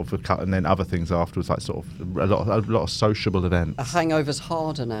then sort of and then other things afterwards, like sort of a lot of sociable events. A hangover's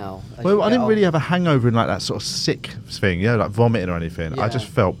harder now. Well, I didn't really have a hangover in like that sort of sick thing, like vomiting or anything. Yeah. I just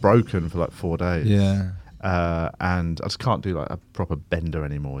felt broken for like 4 days. Yeah. and I just can't do like a proper bender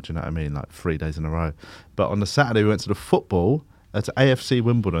anymore. Do you know what I mean? Like 3 days in a row. But on the Saturday we went to the football at AFC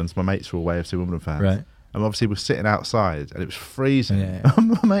Wimbledon. My mates were all AFC Wimbledon fans. Right. And obviously we're sitting outside and it was freezing. Yeah.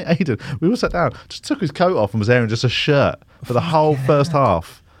 My mate Aidan, we all sat down, just took his coat off and was wearing just a shirt for the whole first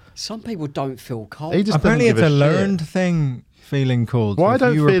half. Some people don't feel cold. He just Apparently doesn't it's give a shit. learned thing, feeling cold. Well, I If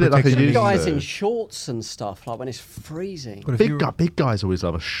don't you were feel it like I particularly- used guys to. in shorts and stuff, like when it's freezing. But if you were- Big guys always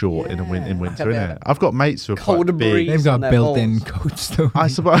love a short in Yeah. winter, Like a innit? I've got mates who are cold quite big. breeze. they've on got their built-in balls. coats though. I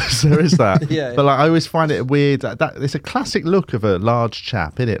suppose there is that. Yeah. But like, I always find it weird that it's a classic look of a large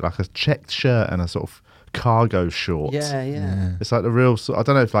chap, innit? Like a checked shirt and a sort of cargo shorts. Yeah. It's like the real. I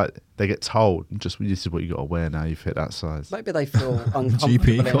don't know if like they get told just this is what you got to wear now. You fit that size. Maybe they feel uncomfortable.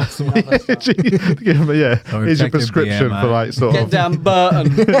 GP in calls them. other stuff. Give them Oh, here's your check your prescription BMI. for like sort Get of. down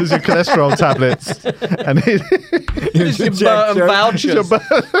Burton. Here's your cholesterol tablets, and Here's your Burton vouchers.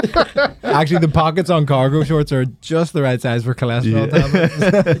 Actually, the pockets on cargo shorts are just the right size for cholesterol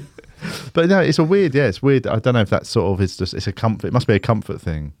tablets. But no, it's weird. I don't know if that sort of is just. It's a comfort. It must be a comfort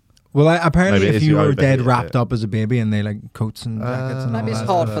thing. Well, apparently, Maybe it if is you your were own dead bit, wrapped yeah. up as a baby and they like coats and jackets and all Maybe it's that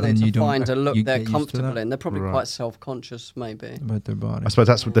hard stuff, for them then you to don't- find a look you they're get used to comfortable that in. They're probably Right. quite self-conscious, maybe. about their body. I suppose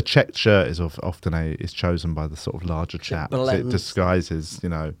that's what the checked shirt is often is chosen by the sort of larger chap. 'Cause It blends. disguises,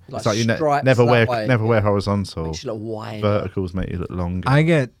 Like it's like you stripes never that way. wear horizontal. Makes you look wide. Verticals make you look longer. I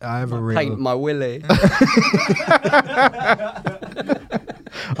have a real. Paint my willy.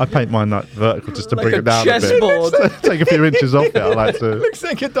 I paint mine like vertical just to Like bring a it down a bit. chessboard. Take a few inches off it. I like to. Looks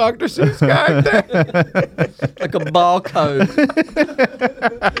like a Dr. Seuss character. Like a barcode.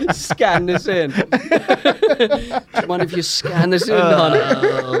 Scan this in. Do you mind if you scan this in?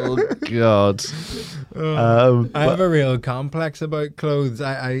 Oh God. I have a real complex about clothes.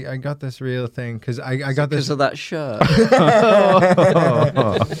 I got this real thing because I got Because this. of that shirt.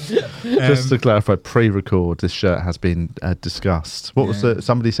 Just to clarify, pre-record, this shirt has been discussed. What was Yeah. the?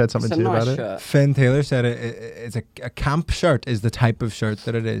 Somebody said something It's a to you nice about it. shirt. Finn Taylor said it's a camp shirt is the type of shirt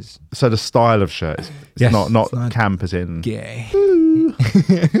that it is. So the style of shirt, it's Yes, not it's not camp as in. Gay.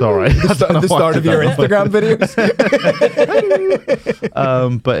 Sorry, I don't know the why start I of did your that. Instagram videos.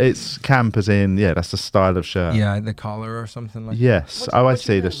 But it's camp as in that's the style of shirt. Yeah, the collar or something like Yes. What- I what do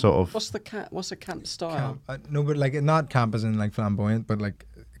see you the mean? sort of What's a camp style? camp. No, but like not camp as in like flamboyant, but like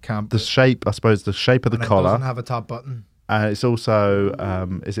camp. the shape. I suppose the shape of the and it doesn't collar. have a top button. It's also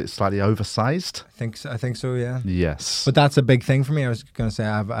is it slightly oversized? I think so. Yeah. Yes. But that's a big thing for me. I was going to say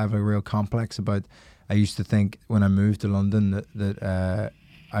I have a real complex about. I used to think when I moved to London that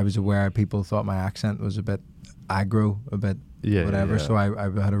I was aware people thought my accent was a bit aggro, a bit whatever. yeah. So I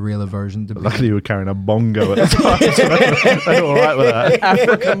had a real aversion to. Luckily, you were carrying a bongo at the time. So I'm all right with that.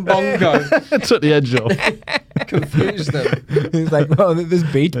 African bongo. Took the edge off. Confused them. He's like, well, this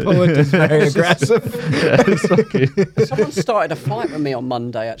beat poet is very aggressive. Yeah, it's lucky. Someone started a fight with me on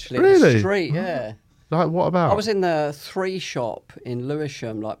Monday, actually. In Really? the street, yeah. Like what about? I was in the 3 shop in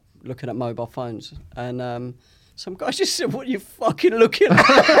Lewisham, like looking at mobile phones, and some guy just said, "What are you fucking looking at?"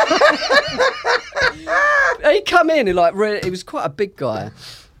 He come in, he was quite a big guy.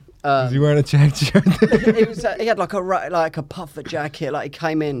 Is he wearing a checked shirt? He had like a puffer jacket. Like he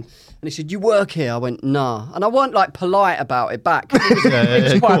came in and he said, "You work here?" I went, "Nah," and I wasn't like polite about it back. It was, it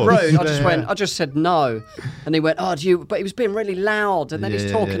was of quite course. rude. Yeah. I just said no, and he went, "Oh, do you?" But he was being really loud, and then he's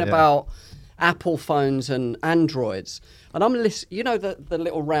Yeah, talking yeah. about Apple phones and Androids, and I'm listening. You know the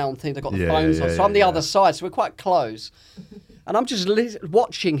little round thing they got the Yeah, phones on. yeah, So I'm the yeah. other side, so we're quite close. And I'm just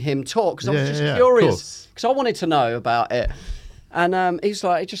watching him talk because I was Yeah, just yeah, of curious course. because I wanted to know about it. And he just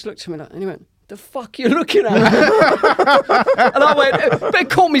looked at me and he went, "The fuck you looking at?" And I went, but it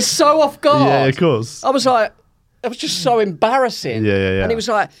caught me so off guard. Yeah, of course. I was like, it was just so embarrassing. Yeah. And he was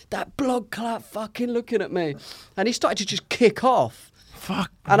like, "That blog club fucking looking at me," and he started to just kick off.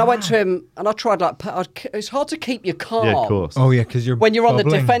 Fuck. And I went to him and I tried it's hard to keep you calm. Yeah, of course. Oh yeah, because you're When you're on the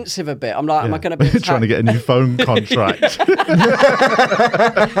bubbling. defensive a bit, I'm like, am I Yeah. going to be trying to get a new phone contract?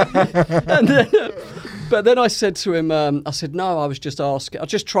 And then, but then I said to him, I said, "No, I was just asking. I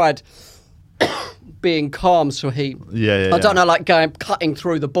just tried being calm so he, Yeah. I don't know, like cutting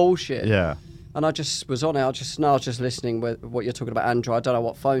through the bullshit." Yeah. And I just was on it. I was just listening with what you're talking about Android. I don't know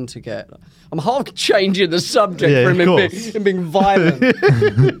what phone to get. I'm half changing the subject Yeah, for of him course. in being violent.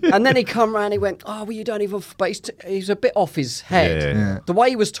 And then he come round, he went, "Oh, well, you don't even..." But he's a bit off his head. Yeah. The way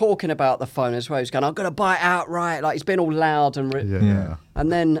he was talking about the phone as well, he was going, "I'm going to buy it outright." Like, he's been all loud and... Yeah. And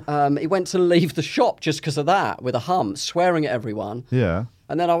then he went to leave the shop just because of that, with a hump, swearing at everyone. Yeah.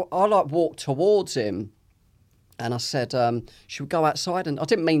 And then I like walked towards him, and I said, "Should we go outside?" And I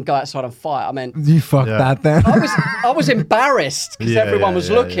didn't mean go outside and fight. I meant You fucked Yeah. that then. I was embarrassed because Yeah, everyone yeah, was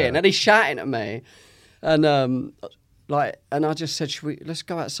yeah, looking, yeah. and he's shouting at me. And and I just said, let's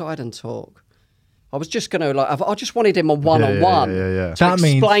go outside and talk. I was just going to I just wanted him a one-on-one to That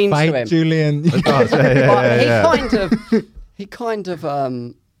means explain fight to him. Julian.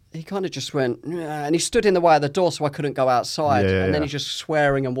 He kind of just went, "Yeah," and he stood in the way of the door so I couldn't go outside. And then he just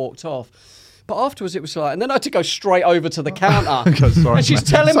swearing and walked off. But afterwards it was like, and then I had to go straight over to the counter. Sorry, and she's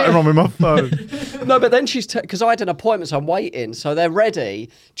telling me, something wrong with my phone. no, but then she's because I had an appointment, so I'm waiting, so they're ready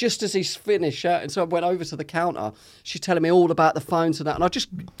just as he's finished. And so I went over to the counter. She's telling me all about the phones and that, and I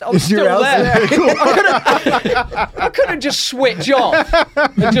was still there. I couldn't just switch off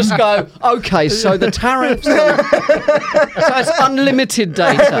and just go, okay, so the tariffs, so it's unlimited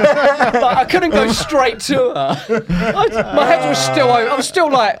data. Like, I couldn't go straight to her. My head was still over. I was still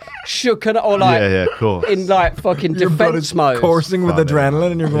like shook and or like of course. in like fucking Your blood is defense mode. coursing with adrenaline,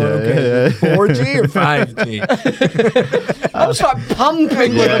 and you're going, okay, 4G or 5G? I was like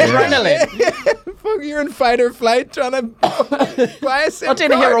pumping with adrenaline. Fuck, you're in fight or flight trying to buy a SIM I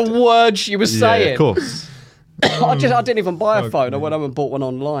didn't hear a word she was saying. Yeah, of course. I didn't even buy a phone. I went home and bought one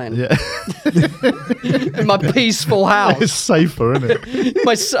online. Yeah. In my peaceful house. It's safer, isn't it?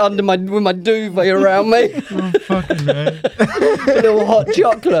 With my duvet around me. Oh, fucking man. A little hot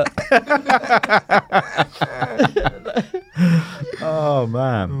chocolate. Oh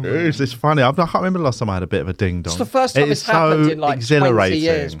man, it's funny. I can't remember the last time I had a bit of a ding dong. It's the first time it's happened in like 20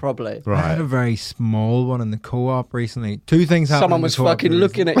 years, probably. I had a very small one in the co-op recently. Two things happened. Someone was fucking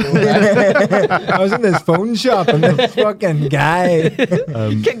looking at you. I was in this phone shop and this fucking guy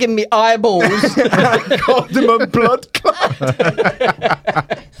kept giving me eyeballs. I called him a blood clot.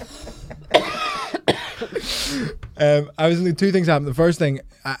 I was in the two things happened. The first thing,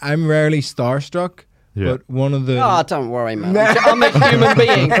 I'm rarely starstruck. Yeah. But one of the... Oh, don't worry, man. I'm a human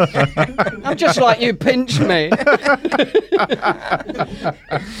being. I'm just like you, pinch me.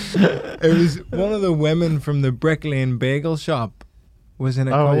 It was one of the women from the Brick Lane Bagel Shop was in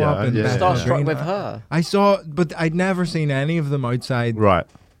a co-op in Bethnal Starstruck Green. with her. I saw, but I'd never seen any of them outside Right.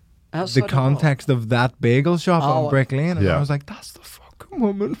 Outside the context of that bagel shop on Brick Lane. And Yeah. I was like, that's the fucking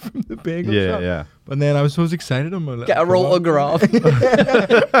woman from the bagel shop. Yeah. But then I was so excited on my little Get a autograph. But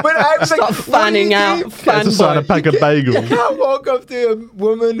I was Start like, fanning out. Get to sign a Fanboy. pack of I bagels. can't walk up to a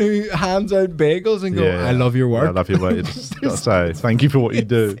woman who hands out bagels and go, I love your work. I love your work. You just gotta say thank you for what you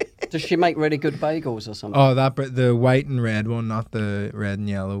do. Does she make really good bagels or something? Oh, the white and red one, not the red and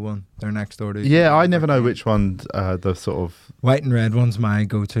yellow one. They're next door to each Yeah, other. I never know which one the sort of White and red one's my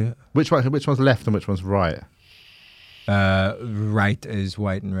go-to. which one's left and which one's right. Right is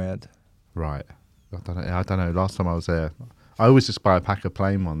white and red. Right. I don't know. Last time I was there, I always just buy a pack of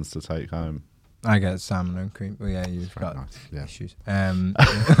plain ones to take home. I get salmon and cream. Well, yeah, you've got Nice, yeah. issues. But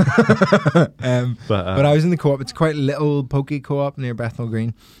I was in the co-op. It's quite a little pokey co-op near Bethnal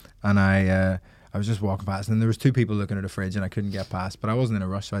Green, and I was just walking past, and there was two people looking at a fridge, and I couldn't get past. But I wasn't in a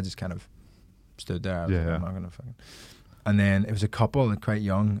rush, so I just kind of stood there. I was like, I'm not gonna fucking. And then it was a couple, like, quite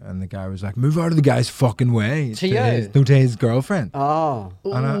young, and the guy was like, "Move out of the guy's fucking way." To you? To his girlfriend. Oh.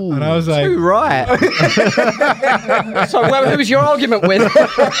 And I was like, Too right. So who was your argument with?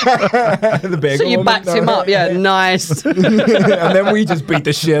 the bagel So you woman? backed him up. Yeah, nice. And then we just beat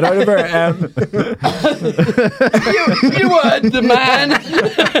the shit out of her. You weren't the man.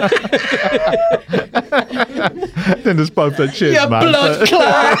 Then there's both their cheers, You man. blood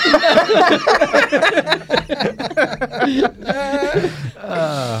clot.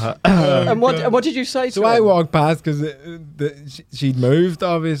 And what did you say to So him? I walked past because she'd moved,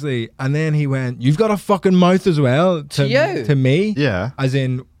 obviously, and then he went, "You've got a fucking mouth as well." To you? To me? Yeah. As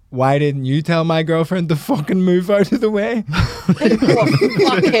in, why didn't you tell my girlfriend to fucking move out of the way? People are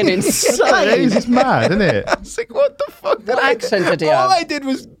fucking insane. It's mad, isn't it? I was like, what the fuck? What accent did he All have? I did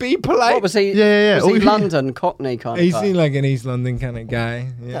was be polite. What was he? Yeah. Was All he you- London Cockney kind of He guy? seemed like an East London kind of guy.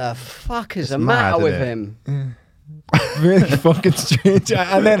 Yeah. The fuck is the mad, matter with isn't it? him? Really fucking strange.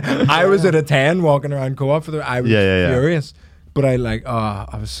 And then I was at a 10 walking around co-op for the. I was Yeah. furious. But I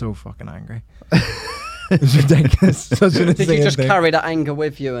was so fucking angry. It was ridiculous. Such an Did you insane just thing. carry that anger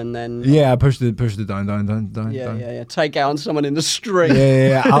with you and then? Yeah, I pushed it down. Yeah. Take out on someone in the street.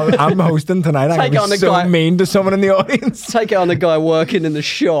 Yeah. I'm hosting tonight. I'm Take it gonna on be the so guy. mean to someone in the audience. Take it on the guy working in the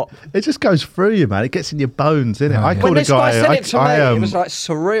shop. It just goes through you, man. It gets in your bones, innit? I When called a this guy guy. said it to me, it was like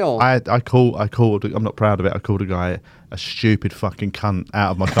surreal. I called. I'm not proud of it. I called a guy a stupid fucking cunt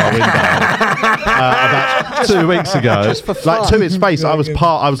out of my car window about 2 weeks ago. Just for Like fun. to his face, I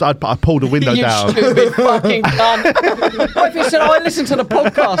pulled a window You down. stupid fucking cunt. What if he said, I listened to the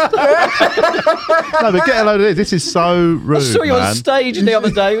podcast? No, but get a load of this. This is so rude, I saw you man. on stage the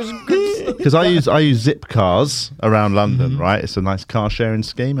other day. It was good because I use Zip cars around London, right? It's a nice car sharing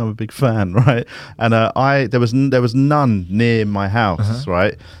scheme. I'm a big fan, right? And there was none near my house,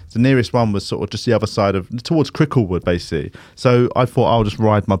 right? The nearest one was sort of just the other side towards Cricklewood, basically. So I thought I'll just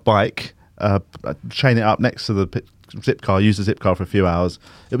ride my bike, chain it up next to the Zip car, use the Zip car for a few hours.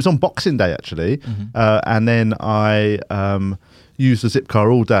 It was on Boxing Day actually, and then I used the Zip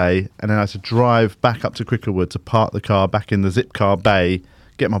car all day, and then I had to drive back up to Cricklewood to park the car back in the Zip car bay,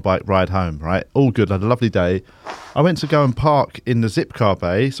 get my bike, ride home, right? All good. I had a lovely day. I went to go and park in the Zip car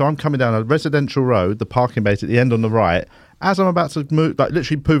bay, so I'm coming down a residential road, the parking bay's at the end on the right. As I'm about to move, like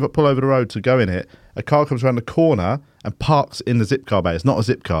literally pull over the road to go in it, a car comes around the corner and parks in the Zip car bay. It's not a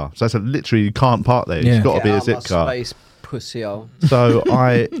Zip car, so I said literally you can't park there. It's got to be a Zip car. Space, pussy hole. So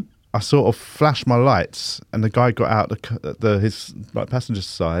I sort of flashed my lights, and the guy got out his passenger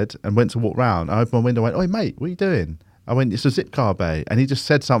side and went to walk round. I opened my window and went, "Oi, mate, what are you doing?" I went, "It's a Zip car bay." And he just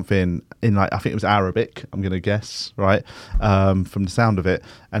said something in I think it was Arabic, I'm going to guess, right? From the sound of it.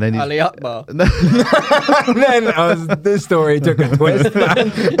 And then Ali Akbar. And then this story took a twist.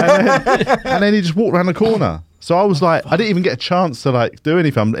 and then he just walked around the corner. So I was like, I didn't even get a chance to do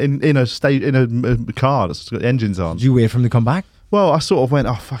anything. I'm in a car that's got engines on. Did you wait for him to come back? Well, I sort of went,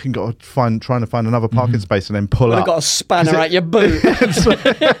 oh, fucking got to trying to find another parking space and then pull I up. got a spanner at your boot.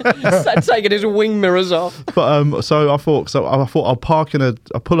 Taking his wing mirrors off. But so I thought I'll park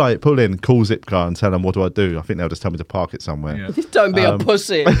I'll pull in, call Zip car and tell them what do I do. I think they'll just tell me to park it somewhere. Yeah. Don't be a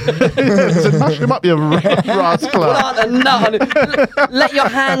pussy. So mush him up, you rascal. Plant a nut. Let your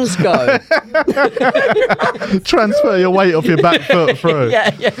hands go. Transfer your weight off your back foot through. Yeah.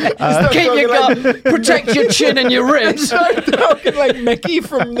 Keep your gun. Protect your chin and your ribs. Like Mickey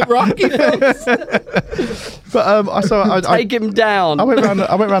from the Rocky films. But Take him down. I went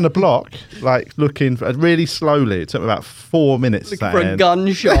round the block, like looking for, really slowly. It took me about 4 minutes. Looking for a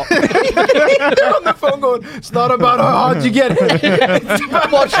gun shop. They're on the phone going, "It's not about how hard you get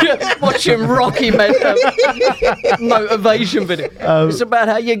it." Watching Rocky motivation video. It's about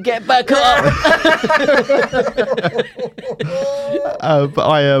how you get back up. But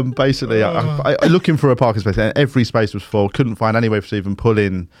I basically I looking for a parking space, and every space was full. Couldn't find any way to even pull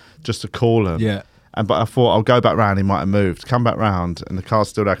in just to call them. Yeah. But I thought I'll go back round. He might have moved. Come back round, and the car's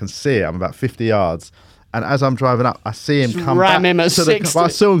still there. I can see it. I'm about 50 yards, and as I'm driving up, I see him come ram back him at to the 60. I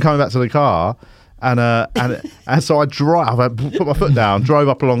saw him coming back to the car, and so I put my foot down, drove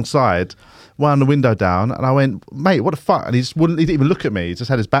up alongside, wound the window down, and I went, "Mate, what the fuck?" And he didn't even look at me. He just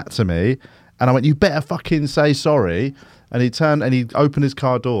had his back to me, and I went, "You better fucking say sorry." And he turned and he opened his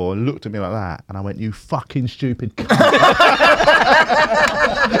car door and looked at me like that. And I went, "You fucking stupid cunt."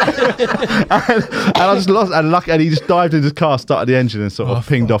 and I just lost, and he just dived into his car, started the engine, and sort of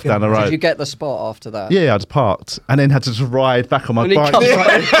pinged off down the road. Did you get the spot after that? Yeah, I just parked and then had to just ride back on my When he bike. comes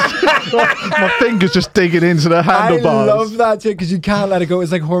My fingers just digging into the handlebars. I love that shit because you can't let it go.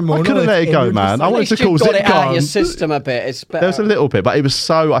 It's like hormonal. I couldn't let it go, man. I At wanted least to call you've got Zip it out of your car. system a bit. It's better. There was a little bit, but it was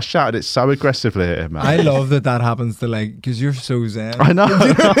so. I shouted it so aggressively at him, man. I love that happens to because you're so zen. I know.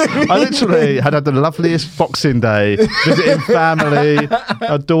 I literally had the loveliest Boxing Day, visiting family.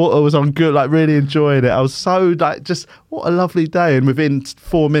 Our daughter was on good, really enjoying it. I was so just what a lovely day. And within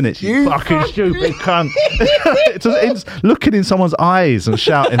 4 minutes, you fucking stupid cunt. it's looking in someone's eyes and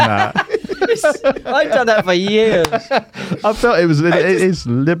shouting that. I've done that for years. I felt it is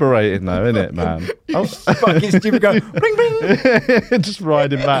liberating though, isn't it, man? Fucking stupid guy. Ring, ring. Just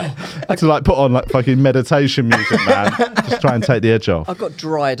riding back. I had to put on fucking meditation music, man. Just try and take the edge off. I got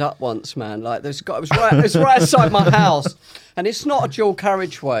dried up once, man. It was right outside my house, and it's not a dual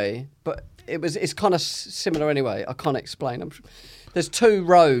carriageway, but it's kind of similar anyway. I can't explain. There's two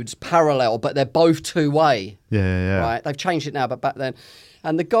roads parallel, but they're both two-way. Yeah. Right? They've changed it now, but back then.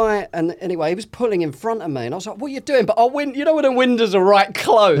 And the guy, anyway, he was pulling in front of me, and I was like, "What are you doing?" But you know when the windows are right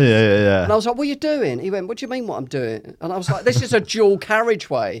close. Yeah. And I was like, "What are you doing?" He went, "What do you mean what I'm doing?" And I was like, "This is a dual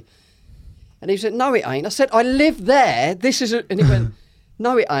carriageway." And he said, "No, it ain't." I said, "I live there. This is a..." And he went,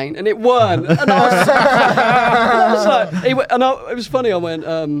 "No, it ain't." And it weren't. And I was like, it was funny. I went,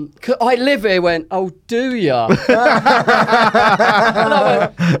 "I live here." He went, "Oh, do ya?" And I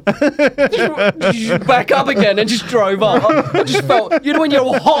went, just back up again and just drove up. I just felt, when you're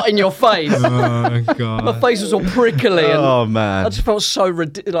all hot in your face. Oh god. My face was all prickly. And Oh man. I just felt so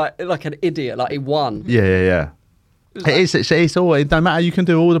like an idiot. Like he won. Yeah. It's always, no matter, you can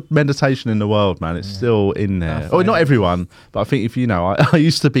do all the meditation in the world, man. It's still in there. Oh, not everyone, but I think if you know, I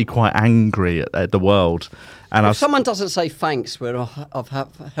used to be quite angry at the world. And if someone doesn't say thanks where I've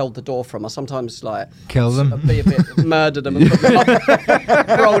held the door from, I sometimes like kill them, be a bit, murder them, and put them up,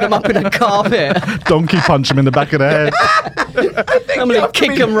 roll them up in a carpet, donkey punch them in the back of the head. I'm gonna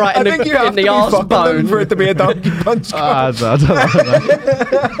kick them right in the arse bone for it to be a donkey punch. I don't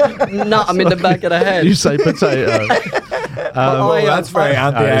know. Nut them in the back of the head. You say potato. That's very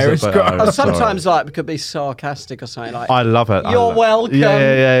anti-Irish. Sometimes like it could be sarcastic or something like. I love it. You're welcome.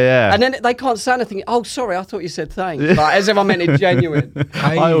 Yeah. And then they can't say anything. Oh, sorry, I thought you said thanks. Like, as if I meant it genuine.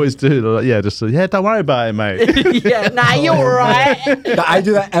 I always do. Don't worry about it, mate. Yeah, nah, you're all right. I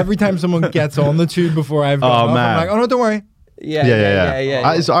do that every time someone gets on the tube before I've gone off. Man. I'm like, oh no, don't worry.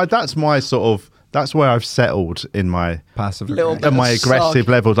 Yeah. That's my sort of. That's where I've settled in my passive and my aggressive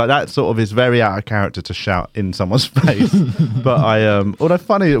levels. Like that sort of is very out of character to shout in someone's face. But although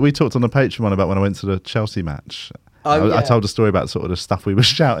funny that we talked on the Patreon one about when I went to the Chelsea match. I told a story about sort of the stuff we were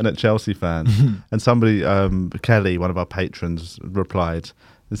shouting at Chelsea fans, and somebody, Kelly, one of our patrons, replied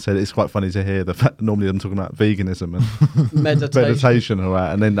and said it's quite funny to hear the fact that normally I'm talking about veganism and meditation, all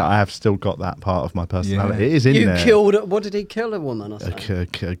right, and then I have still got that part of my personality. It is in there. You killed. What did he kill? A woman or something?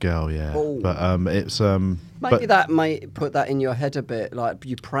 A girl, yeah. Oh. But it's Maybe that might put that in your head a bit, like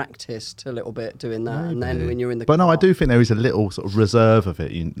you practiced a little bit doing that, and then when you're in the car. No, I do think there is a little sort of reserve of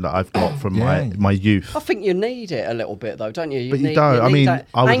it that I've got from my youth. I think you need it a little bit, though, don't you? But you don't. I mean, I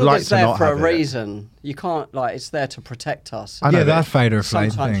would like to not have it. Anger's there for a reason. You can't, like, it's there to protect us. That fight or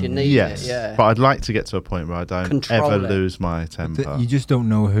flight Sometimes thing. you need it, yeah. But I'd like to get to a point where I don't ever lose my temper. You just don't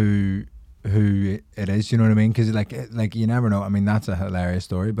know who it is, you know what I mean? Because like you never know. I mean, that's a hilarious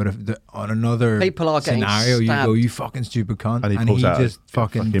story. But if on another scenario, you go, "You fucking stupid cunt," and he just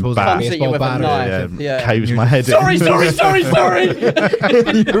fucking pulls a baseball bat, caves my head. Sorry. You're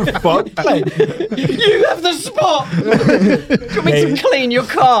fucked. You have the spot. Do you want me to clean your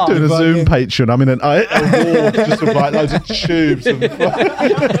car? Doing a Zoom Patreon. I'm in a wall just with like loads of tubes.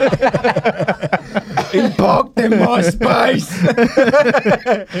 He parked in my space.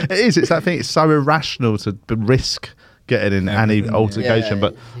 It is. It's that thing. It's so irrational to risk getting in any altercation,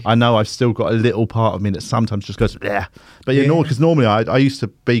 but I know I've still got a little part of me that sometimes just goes, yeah. But because normally I used to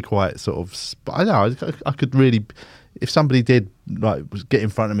be quite sort of. I know I could really. If somebody did get in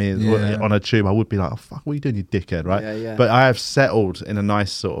front of me on a tube, I would be like, "Oh fuck, what are you doing, you dickhead?" Right? Yeah. But I have settled in a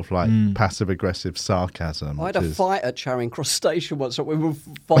nice sort of passive aggressive sarcasm. I had a fight at Charing Cross Station once. We were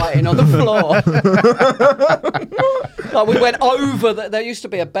fighting on the floor. We went over. There used to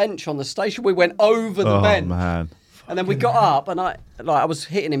be a bench on the station. We went over the bench. Man. And then we got up, and I was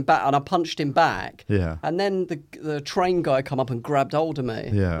hitting him back, and I punched him back. Yeah. And then the train guy come up and grabbed hold of me.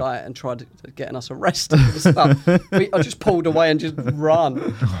 Yeah. And tried getting us arrested and stuff. I just pulled away and just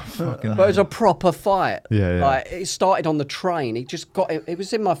run. But it was a proper fight. Yeah. Like it started on the train. He just got it. It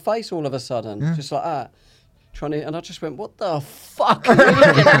was in my face all of a sudden, just like that. And I just went, what the fuck are you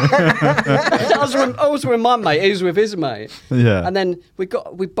looking at? I was with my mate, he was with his mate. Yeah. And then we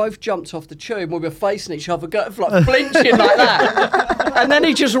both jumped off the tube and we were facing each other, like flinching like that. And then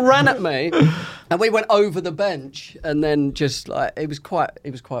he just ran at me and we went over the bench and then just like, it was quite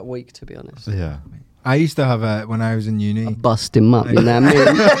weak, to be honest. Yeah. I used to have when I was in uni. I bust him up, you know what I mean?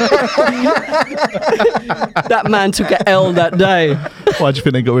 That man took an L that day. Why do you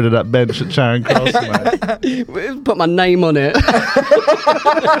think they got rid of that bench at Charing Cross, mate? Put my name on it. They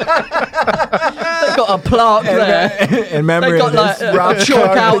got a plaque there. In memory they got of this a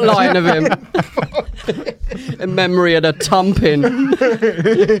chalk outline of him. In memory of the tumping.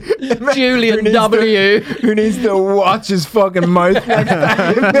 Julian W. Who needs to watch his fucking mouth next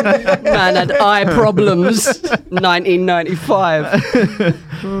time? Man had eye problems. 1995.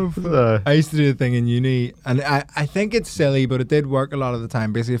 I used to do a thing in uni, and I think it's silly, but it did work a lot of the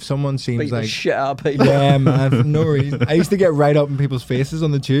time. Basically, if someone seems beat like the shit out of people. Yeah, man, for no reason. I used to get right up in people's faces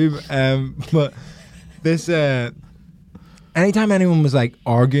on the tube. But this anytime anyone was like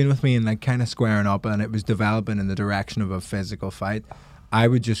arguing with me and like kind of squaring up and it was developing in the direction of a physical fight, I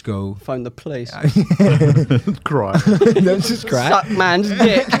would just go phone the police. Cry. Don't just cry. Suck man's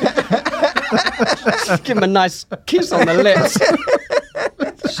dick. Just give him a nice kiss on the lips.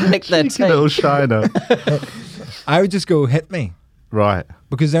 Lick their teeth. Little shiner. I would just go, hit me. Right.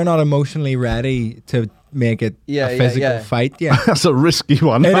 Because they're not emotionally ready to make it a physical fight yet. That's a risky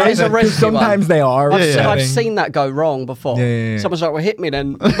one. It is a risky Sometimes one. they are. I've seen that go wrong before. Yeah. Someone's like, well, hit me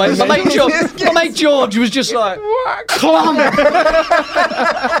then. My mate George was just like, clump.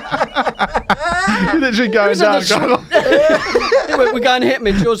 literally going down. He went, we're going to hit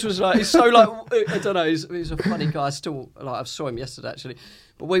me. George was like, he's so like, I don't know, he's a funny guy. I still, like, I saw him yesterday actually.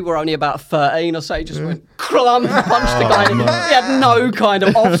 But we were only about 13 or so. He just went clump, punched the guy. He had no kind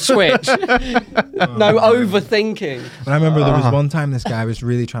of off switch, no overthinking. But I remember there was one time this guy was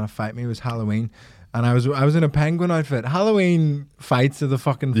really trying to fight me. It was Halloween. And I was in a penguin outfit. Halloween fights are the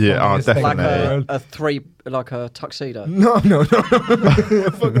fucking funniest thing in Like the world. like a tuxedo. No. A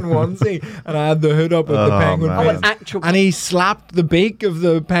fucking onesie. And I had the hood up with the penguin man. face. An actual. And he slapped the beak of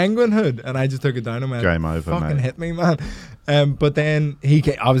the penguin hood. And I just took it down and went, Game over, fucking mate. hit me, man. But then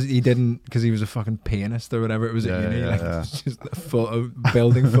obviously he didn't, because he was a fucking pianist or whatever it was at uni. It was just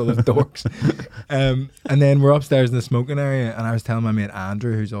building full of dorks. And then we're upstairs in the smoking area, and I was telling my mate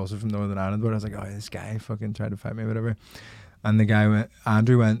Andrew, who's also from Northern Ireland, but I was like, oh, this guy fucking tried to fight me, whatever. And the guy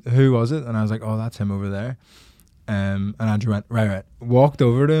Andrew went, who was it? And I was like, oh, that's him over there. And Andrew went, right. Walked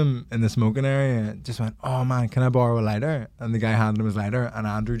over to him in the smoking area, just went, oh man, can I borrow a lighter? And the guy handed him his lighter, and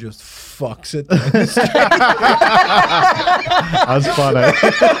Andrew just fucks it. That's funny.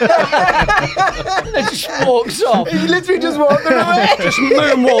 It just walks off. He literally just walked away. Just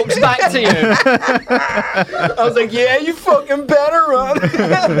moonwalks back to you. I was like, yeah, you fucking better run.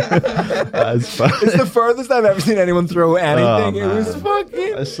 That's funny. It's the furthest I've ever seen anyone throw anything. It man. was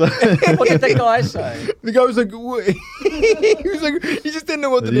fucking... What did the guy say? The guy was like, he was like, he just didn't know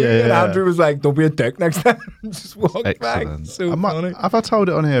what to do. Yeah, And yeah. Andrew was like, don't be a dick next time. Just walked back. Excellent. So funny. Have I told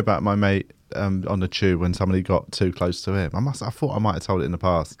it on here about my mate on the tube when somebody got too close to him? I thought I might have told it in the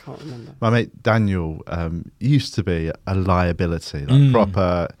past. Can't remember. My mate Daniel used to be a liability, like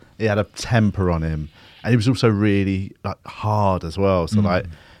proper. He had a temper on him, and he was also really like hard as well. So like,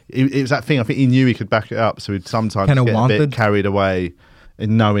 it was that thing. I think he knew he could back it up, so he'd sometimes Kinda get a wanted. bit carried away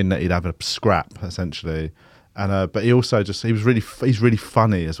in knowing that he'd have a scrap essentially. And but he also he's really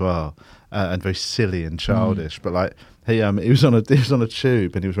funny as well, and very silly and childish. But like he was on a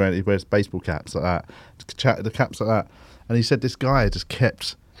tube, and he wears baseball caps like that, the caps like that, and he said this guy just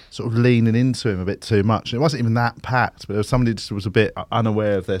kept sort of leaning into him a bit too much. And it wasn't even that packed, but there was somebody just was a bit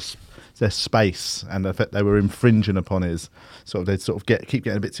unaware of their space, and the fact they were infringing upon his they'd keep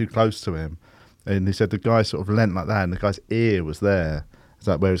getting a bit too close to him. And he said the guy sort of leant like that, and the guy's ear was there. It's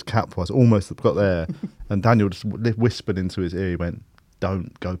like where his cap was, almost got there. And Daniel just whispered into his ear, he went,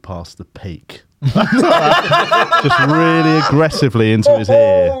 don't go past the peak. Just really aggressively into his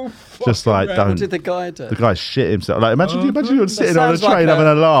ear. Just like, don't. What did the guy do? The guy shit himself. Like, imagine you're sitting on a sounds like train having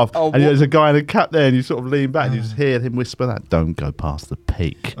a laugh, oh, and there's a guy in a cap there, and you sort of lean back, and you just hear him whisper that, don't go past the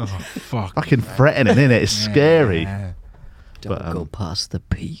peak. Oh, fuck. Fucking threatening, isn't it? It's scary. Yeah. Don't But, go past the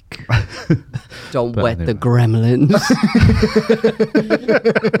peak. Don't But wet the anyway. gremlins.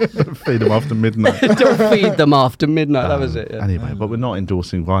 Feed them after midnight. Don't feed them after midnight. That was it. Yeah. Anyway, but we're not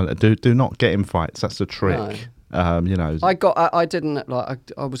endorsing violence. Do not get in fights. That's the trick. You know. I didn't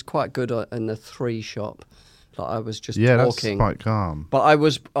like. I was quite good in the 3 shop. Like I was just Yeah, talking. that's quite calm. But I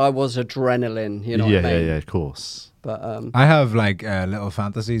was adrenaline. You know yeah, what I mean? yeah, of course. But I have like little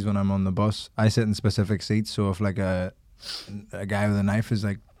fantasies when I'm on the bus. I sit in specific seats, so if like a guy with a knife is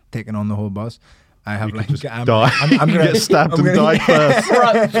like taking on the whole bus, I have You like could just I'm die. gonna Get stabbed and die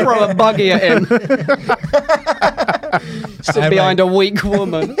first. throw a buggy at him. Sit behind a weak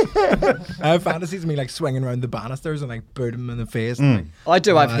woman. I have fantasies of me like swinging around the banisters and like boot him in the face. And, like, I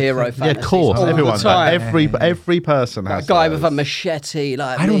do have hero Yeah, fantasies. of course. all Everyone. the time. Every person has A guy those. with a machete,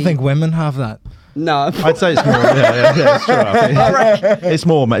 like I don't me. think women have that. No. I'd say it's more. Yeah, it's true. I think. It's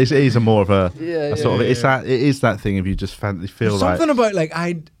more. It is more of a sort of. It's that. It is that thing if you just feel There's like. something about like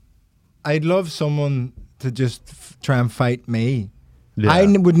I'd love someone to just try and fight me. Yeah. I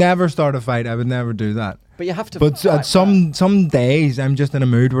would never start a fight. I would never do that. But you have to. But fight at some days, I'm just in a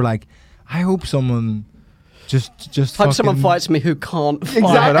mood where like I hope someone just hope someone fucking- fights me who can't fight.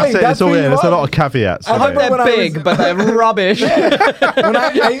 Exactly. Yeah, that's it. that's It's all, what you there's a want. lot of caveats. I in hope it. they're when I was- big, but they're rubbish. When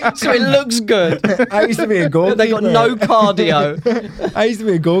I So it looks good. I used to be a goalkeeper. They got no cardio. I used to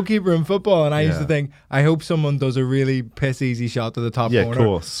be a goalkeeper in football, and I used to Yeah. think, I hope someone does a really piss easy shot to the top Yeah, of corner.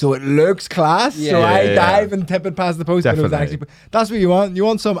 course. So it looks class. Yeah. So I Yeah. dive and tip it past the post, but it was Definitely. actually. That's what you want. You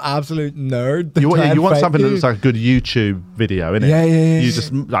want some absolute nerd. to You try want, and you want fight something you. that looks like a good YouTube video, innit? Yeah, yeah, yeah, You yeah.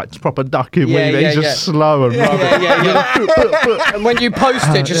 just like proper ducking, Yeah, weaving, yeah, just yeah. slow and rubber. Yeah. And when you post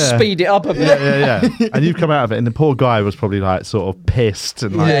it, just Yeah. speed it up a bit. Yeah. And you've come out of it, and the poor guy was probably like sort of pissed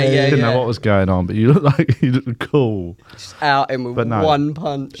and like Yeah, didn't yeah. know what was going on. But you look like you look cool. Just out him with But no. one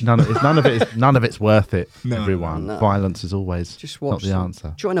punch. None of it's worth it. No, everyone, no. Violence is always Just not watch the them.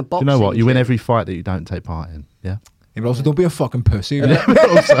 answer. Join a Do you boxing know what? You win gym. every fight that you don't take part in. Yeah. But also, don't be a fucking pussy.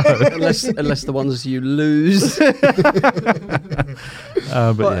 unless the ones you lose. But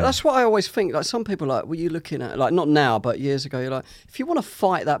But yeah. that's what I always think. Like some people, like, were you looking at, like, not now, but years ago, you're like, if you want to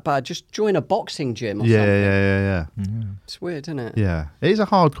fight that bad, just join a boxing gym or something. Yeah. It's weird, isn't it? Yeah, it is a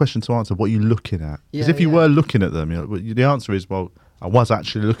hard question to answer. What are you looking at? Because Yeah, if you yeah. were looking at them, the answer is, well, I was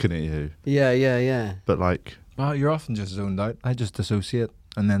actually looking at you, Yeah. but like, Well, you're often just zoned out. I just dissociate,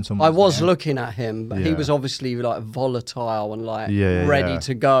 and then someone. I was looking at him, but he Yeah. was obviously like volatile and like Yeah, ready yeah.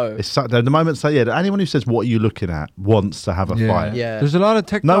 to go. it's the moment say anyone who says what are you looking at wants to have a fight. Yeah. There's a lot of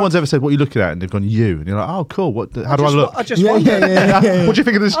TikTok. No one's ever said what are you looking at, and they've gone you, and you're like, oh, cool. How do I just look? I just wonder. What do you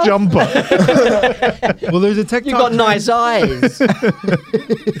think of this jumper? Well, there's a TikTok. You got nice eyes.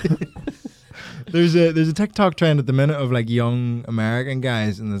 There's a TikTok trend at the minute of like young American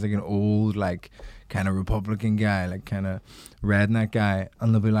guys, and there's like an old like kind of Republican guy, like kind of redneck guy,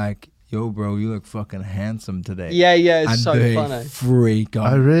 and they'll be like, "Yo, bro, you look fucking handsome today." Yeah, it's and so they funny. freak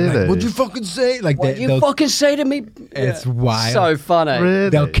out. Oh, really? Like, what'd you fucking say? Like What you they'll fucking say to me? It's Yeah. wild. So funny. Really?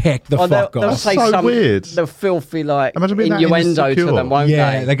 they'll kick the Or fuck they'll off. say So some weird. the filthy like Imagine being that innuendo to insecure. them, won't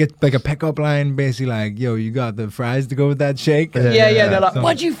Yeah, they? like a pickup line, basically like, "Yo, you got the fries to go with that shake?" yeah. They're like, So-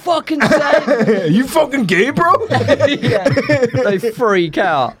 what'd you fucking say? you fucking gay, bro? Yeah. They freak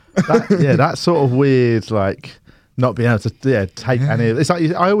out. That sort of weird, like not being able to take any. It's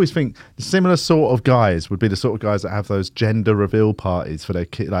like I always think the similar sort of guys would be the sort of guys that have those gender reveal parties for their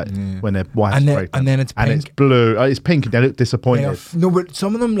kid, like when their wife's And then- pregnant, and then it's and pink. it's blue, it's pink, and they look disappointed. No, but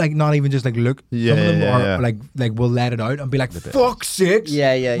some of them like not even just like look. Yeah, some of them yeah. are like will let it out and be like, "Fuck sakes,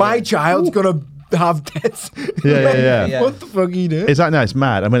 Yeah. my child's gonna have tits." Yeah. Yeah. What the fuck are you doing? It's like, no, it's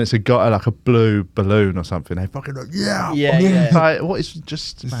mad. And when it's like a blue balloon or something, they fucking like, Yeah. Like, what is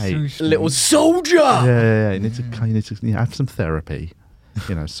just, mate? Little soldier. Yeah. You need to have some therapy.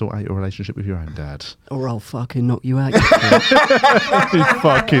 Sort out your relationship with your own dad. Or I'll fucking knock you out. You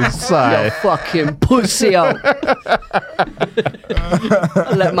fucking You say. fucking pussy out.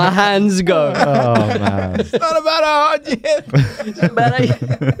 Let my hands go. Oh man. It's not about hard yet.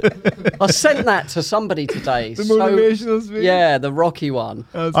 I sent that to somebody today. The motivational speech. Yeah, the Rocky one.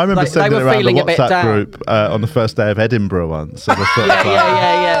 I remember They sending were it around the feeling a bit WhatsApp down. group on the first day of Edinburgh once. And I sort of like,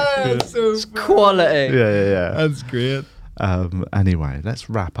 Yeah. That's so It's quality. yeah. That's great. Anyway, let's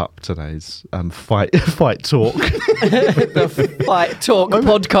wrap up today's fight talk. The Fight Talk When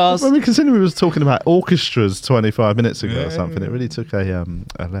podcast. we consider we was talking about orchestras 25 minutes ago or something, it really took a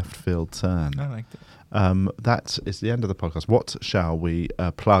left field turn. I liked it. That is the end of the podcast. What shall we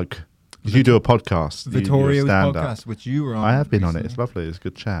plug? You do a podcast. You do a Vittorio's stand-up. podcast, which you were on. I have been on it. recently. It's lovely. It's a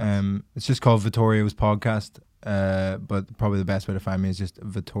good chat. It's just called Vittorio's podcast. But probably the best way to find me is just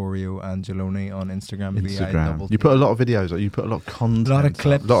Vittorio Angeloni on Instagram. Instagram. You put a lot of videos. You put a lot of content. a lot of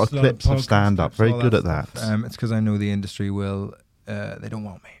clips, A lot of clips of podcast stand up. clips, Very all good at stuff. that. It's because I know the industry will. They don't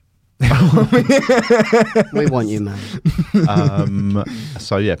want me. We want you, man.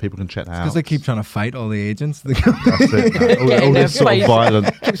 So yeah, people can check that out. Because they keep trying to fight all the agents. That's it. Man. All Getting their this sort of face-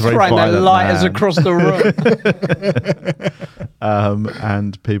 violent, very Throwing their violent lighters man. across the room.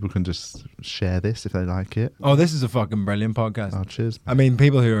 And people can just share this if they like it. Oh, this is a fucking brilliant podcast. Oh, cheers. I mean,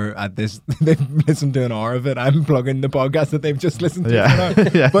 people who are at this, they've listened to an hour of it. I'm plugging the podcast that they've just listened to. Yeah. for an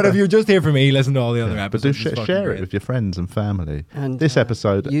hour. Yeah. But if you're just here for me, listen to all the other But do episodes. It's fucking share great. it with your friends and family. And, This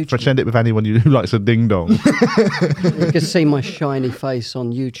episode, YouTube. pretend it with anyone who likes a ding dong. You can see my shiny face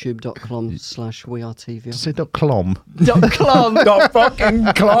on youtube.com/wearetv. Say .com. .com. Dot fucking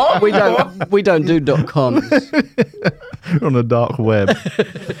claw. We don't do .coms. On the dark web.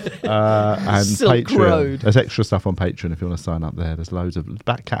 And Silk Patreon. Road. There's extra stuff on Patreon if you want to sign up there. There's loads of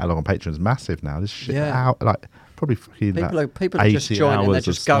back catalogue on Patreon is massive now. This shit Yeah. out like probably fucking People like are just 80 joining. They're hours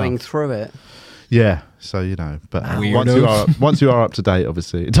of just going stuff. through it. Yeah, so but Weirdos. once you are up to date,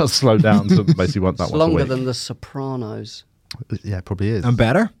 obviously it does slow down. So basically, once It's a longer week. than The Sopranos. Yeah, it probably is. I'm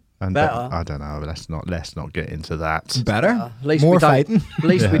better. And better. I don't know. But let's not get into that. Better. At least More we don't, fighting. At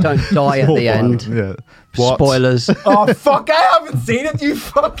least we don't die at the end. Yeah. What? Spoilers. Oh fuck! I haven't seen it. You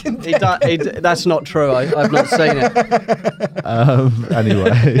fucking. That's not true. I've not seen it.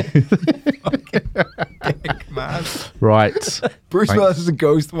 Anyway, Man. right. Bruce Thanks. Willis is a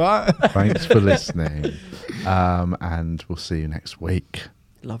ghost. What? Thanks for listening, and we'll see you next week.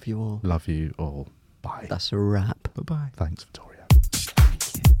 Love you all. Love you all. Bye. That's a wrap. Bye bye. Thanks, Victoria.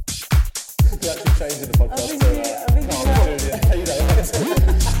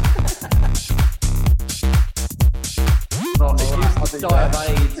 Die of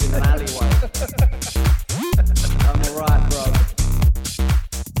AIDS in an alleyway. I'm alright, bro.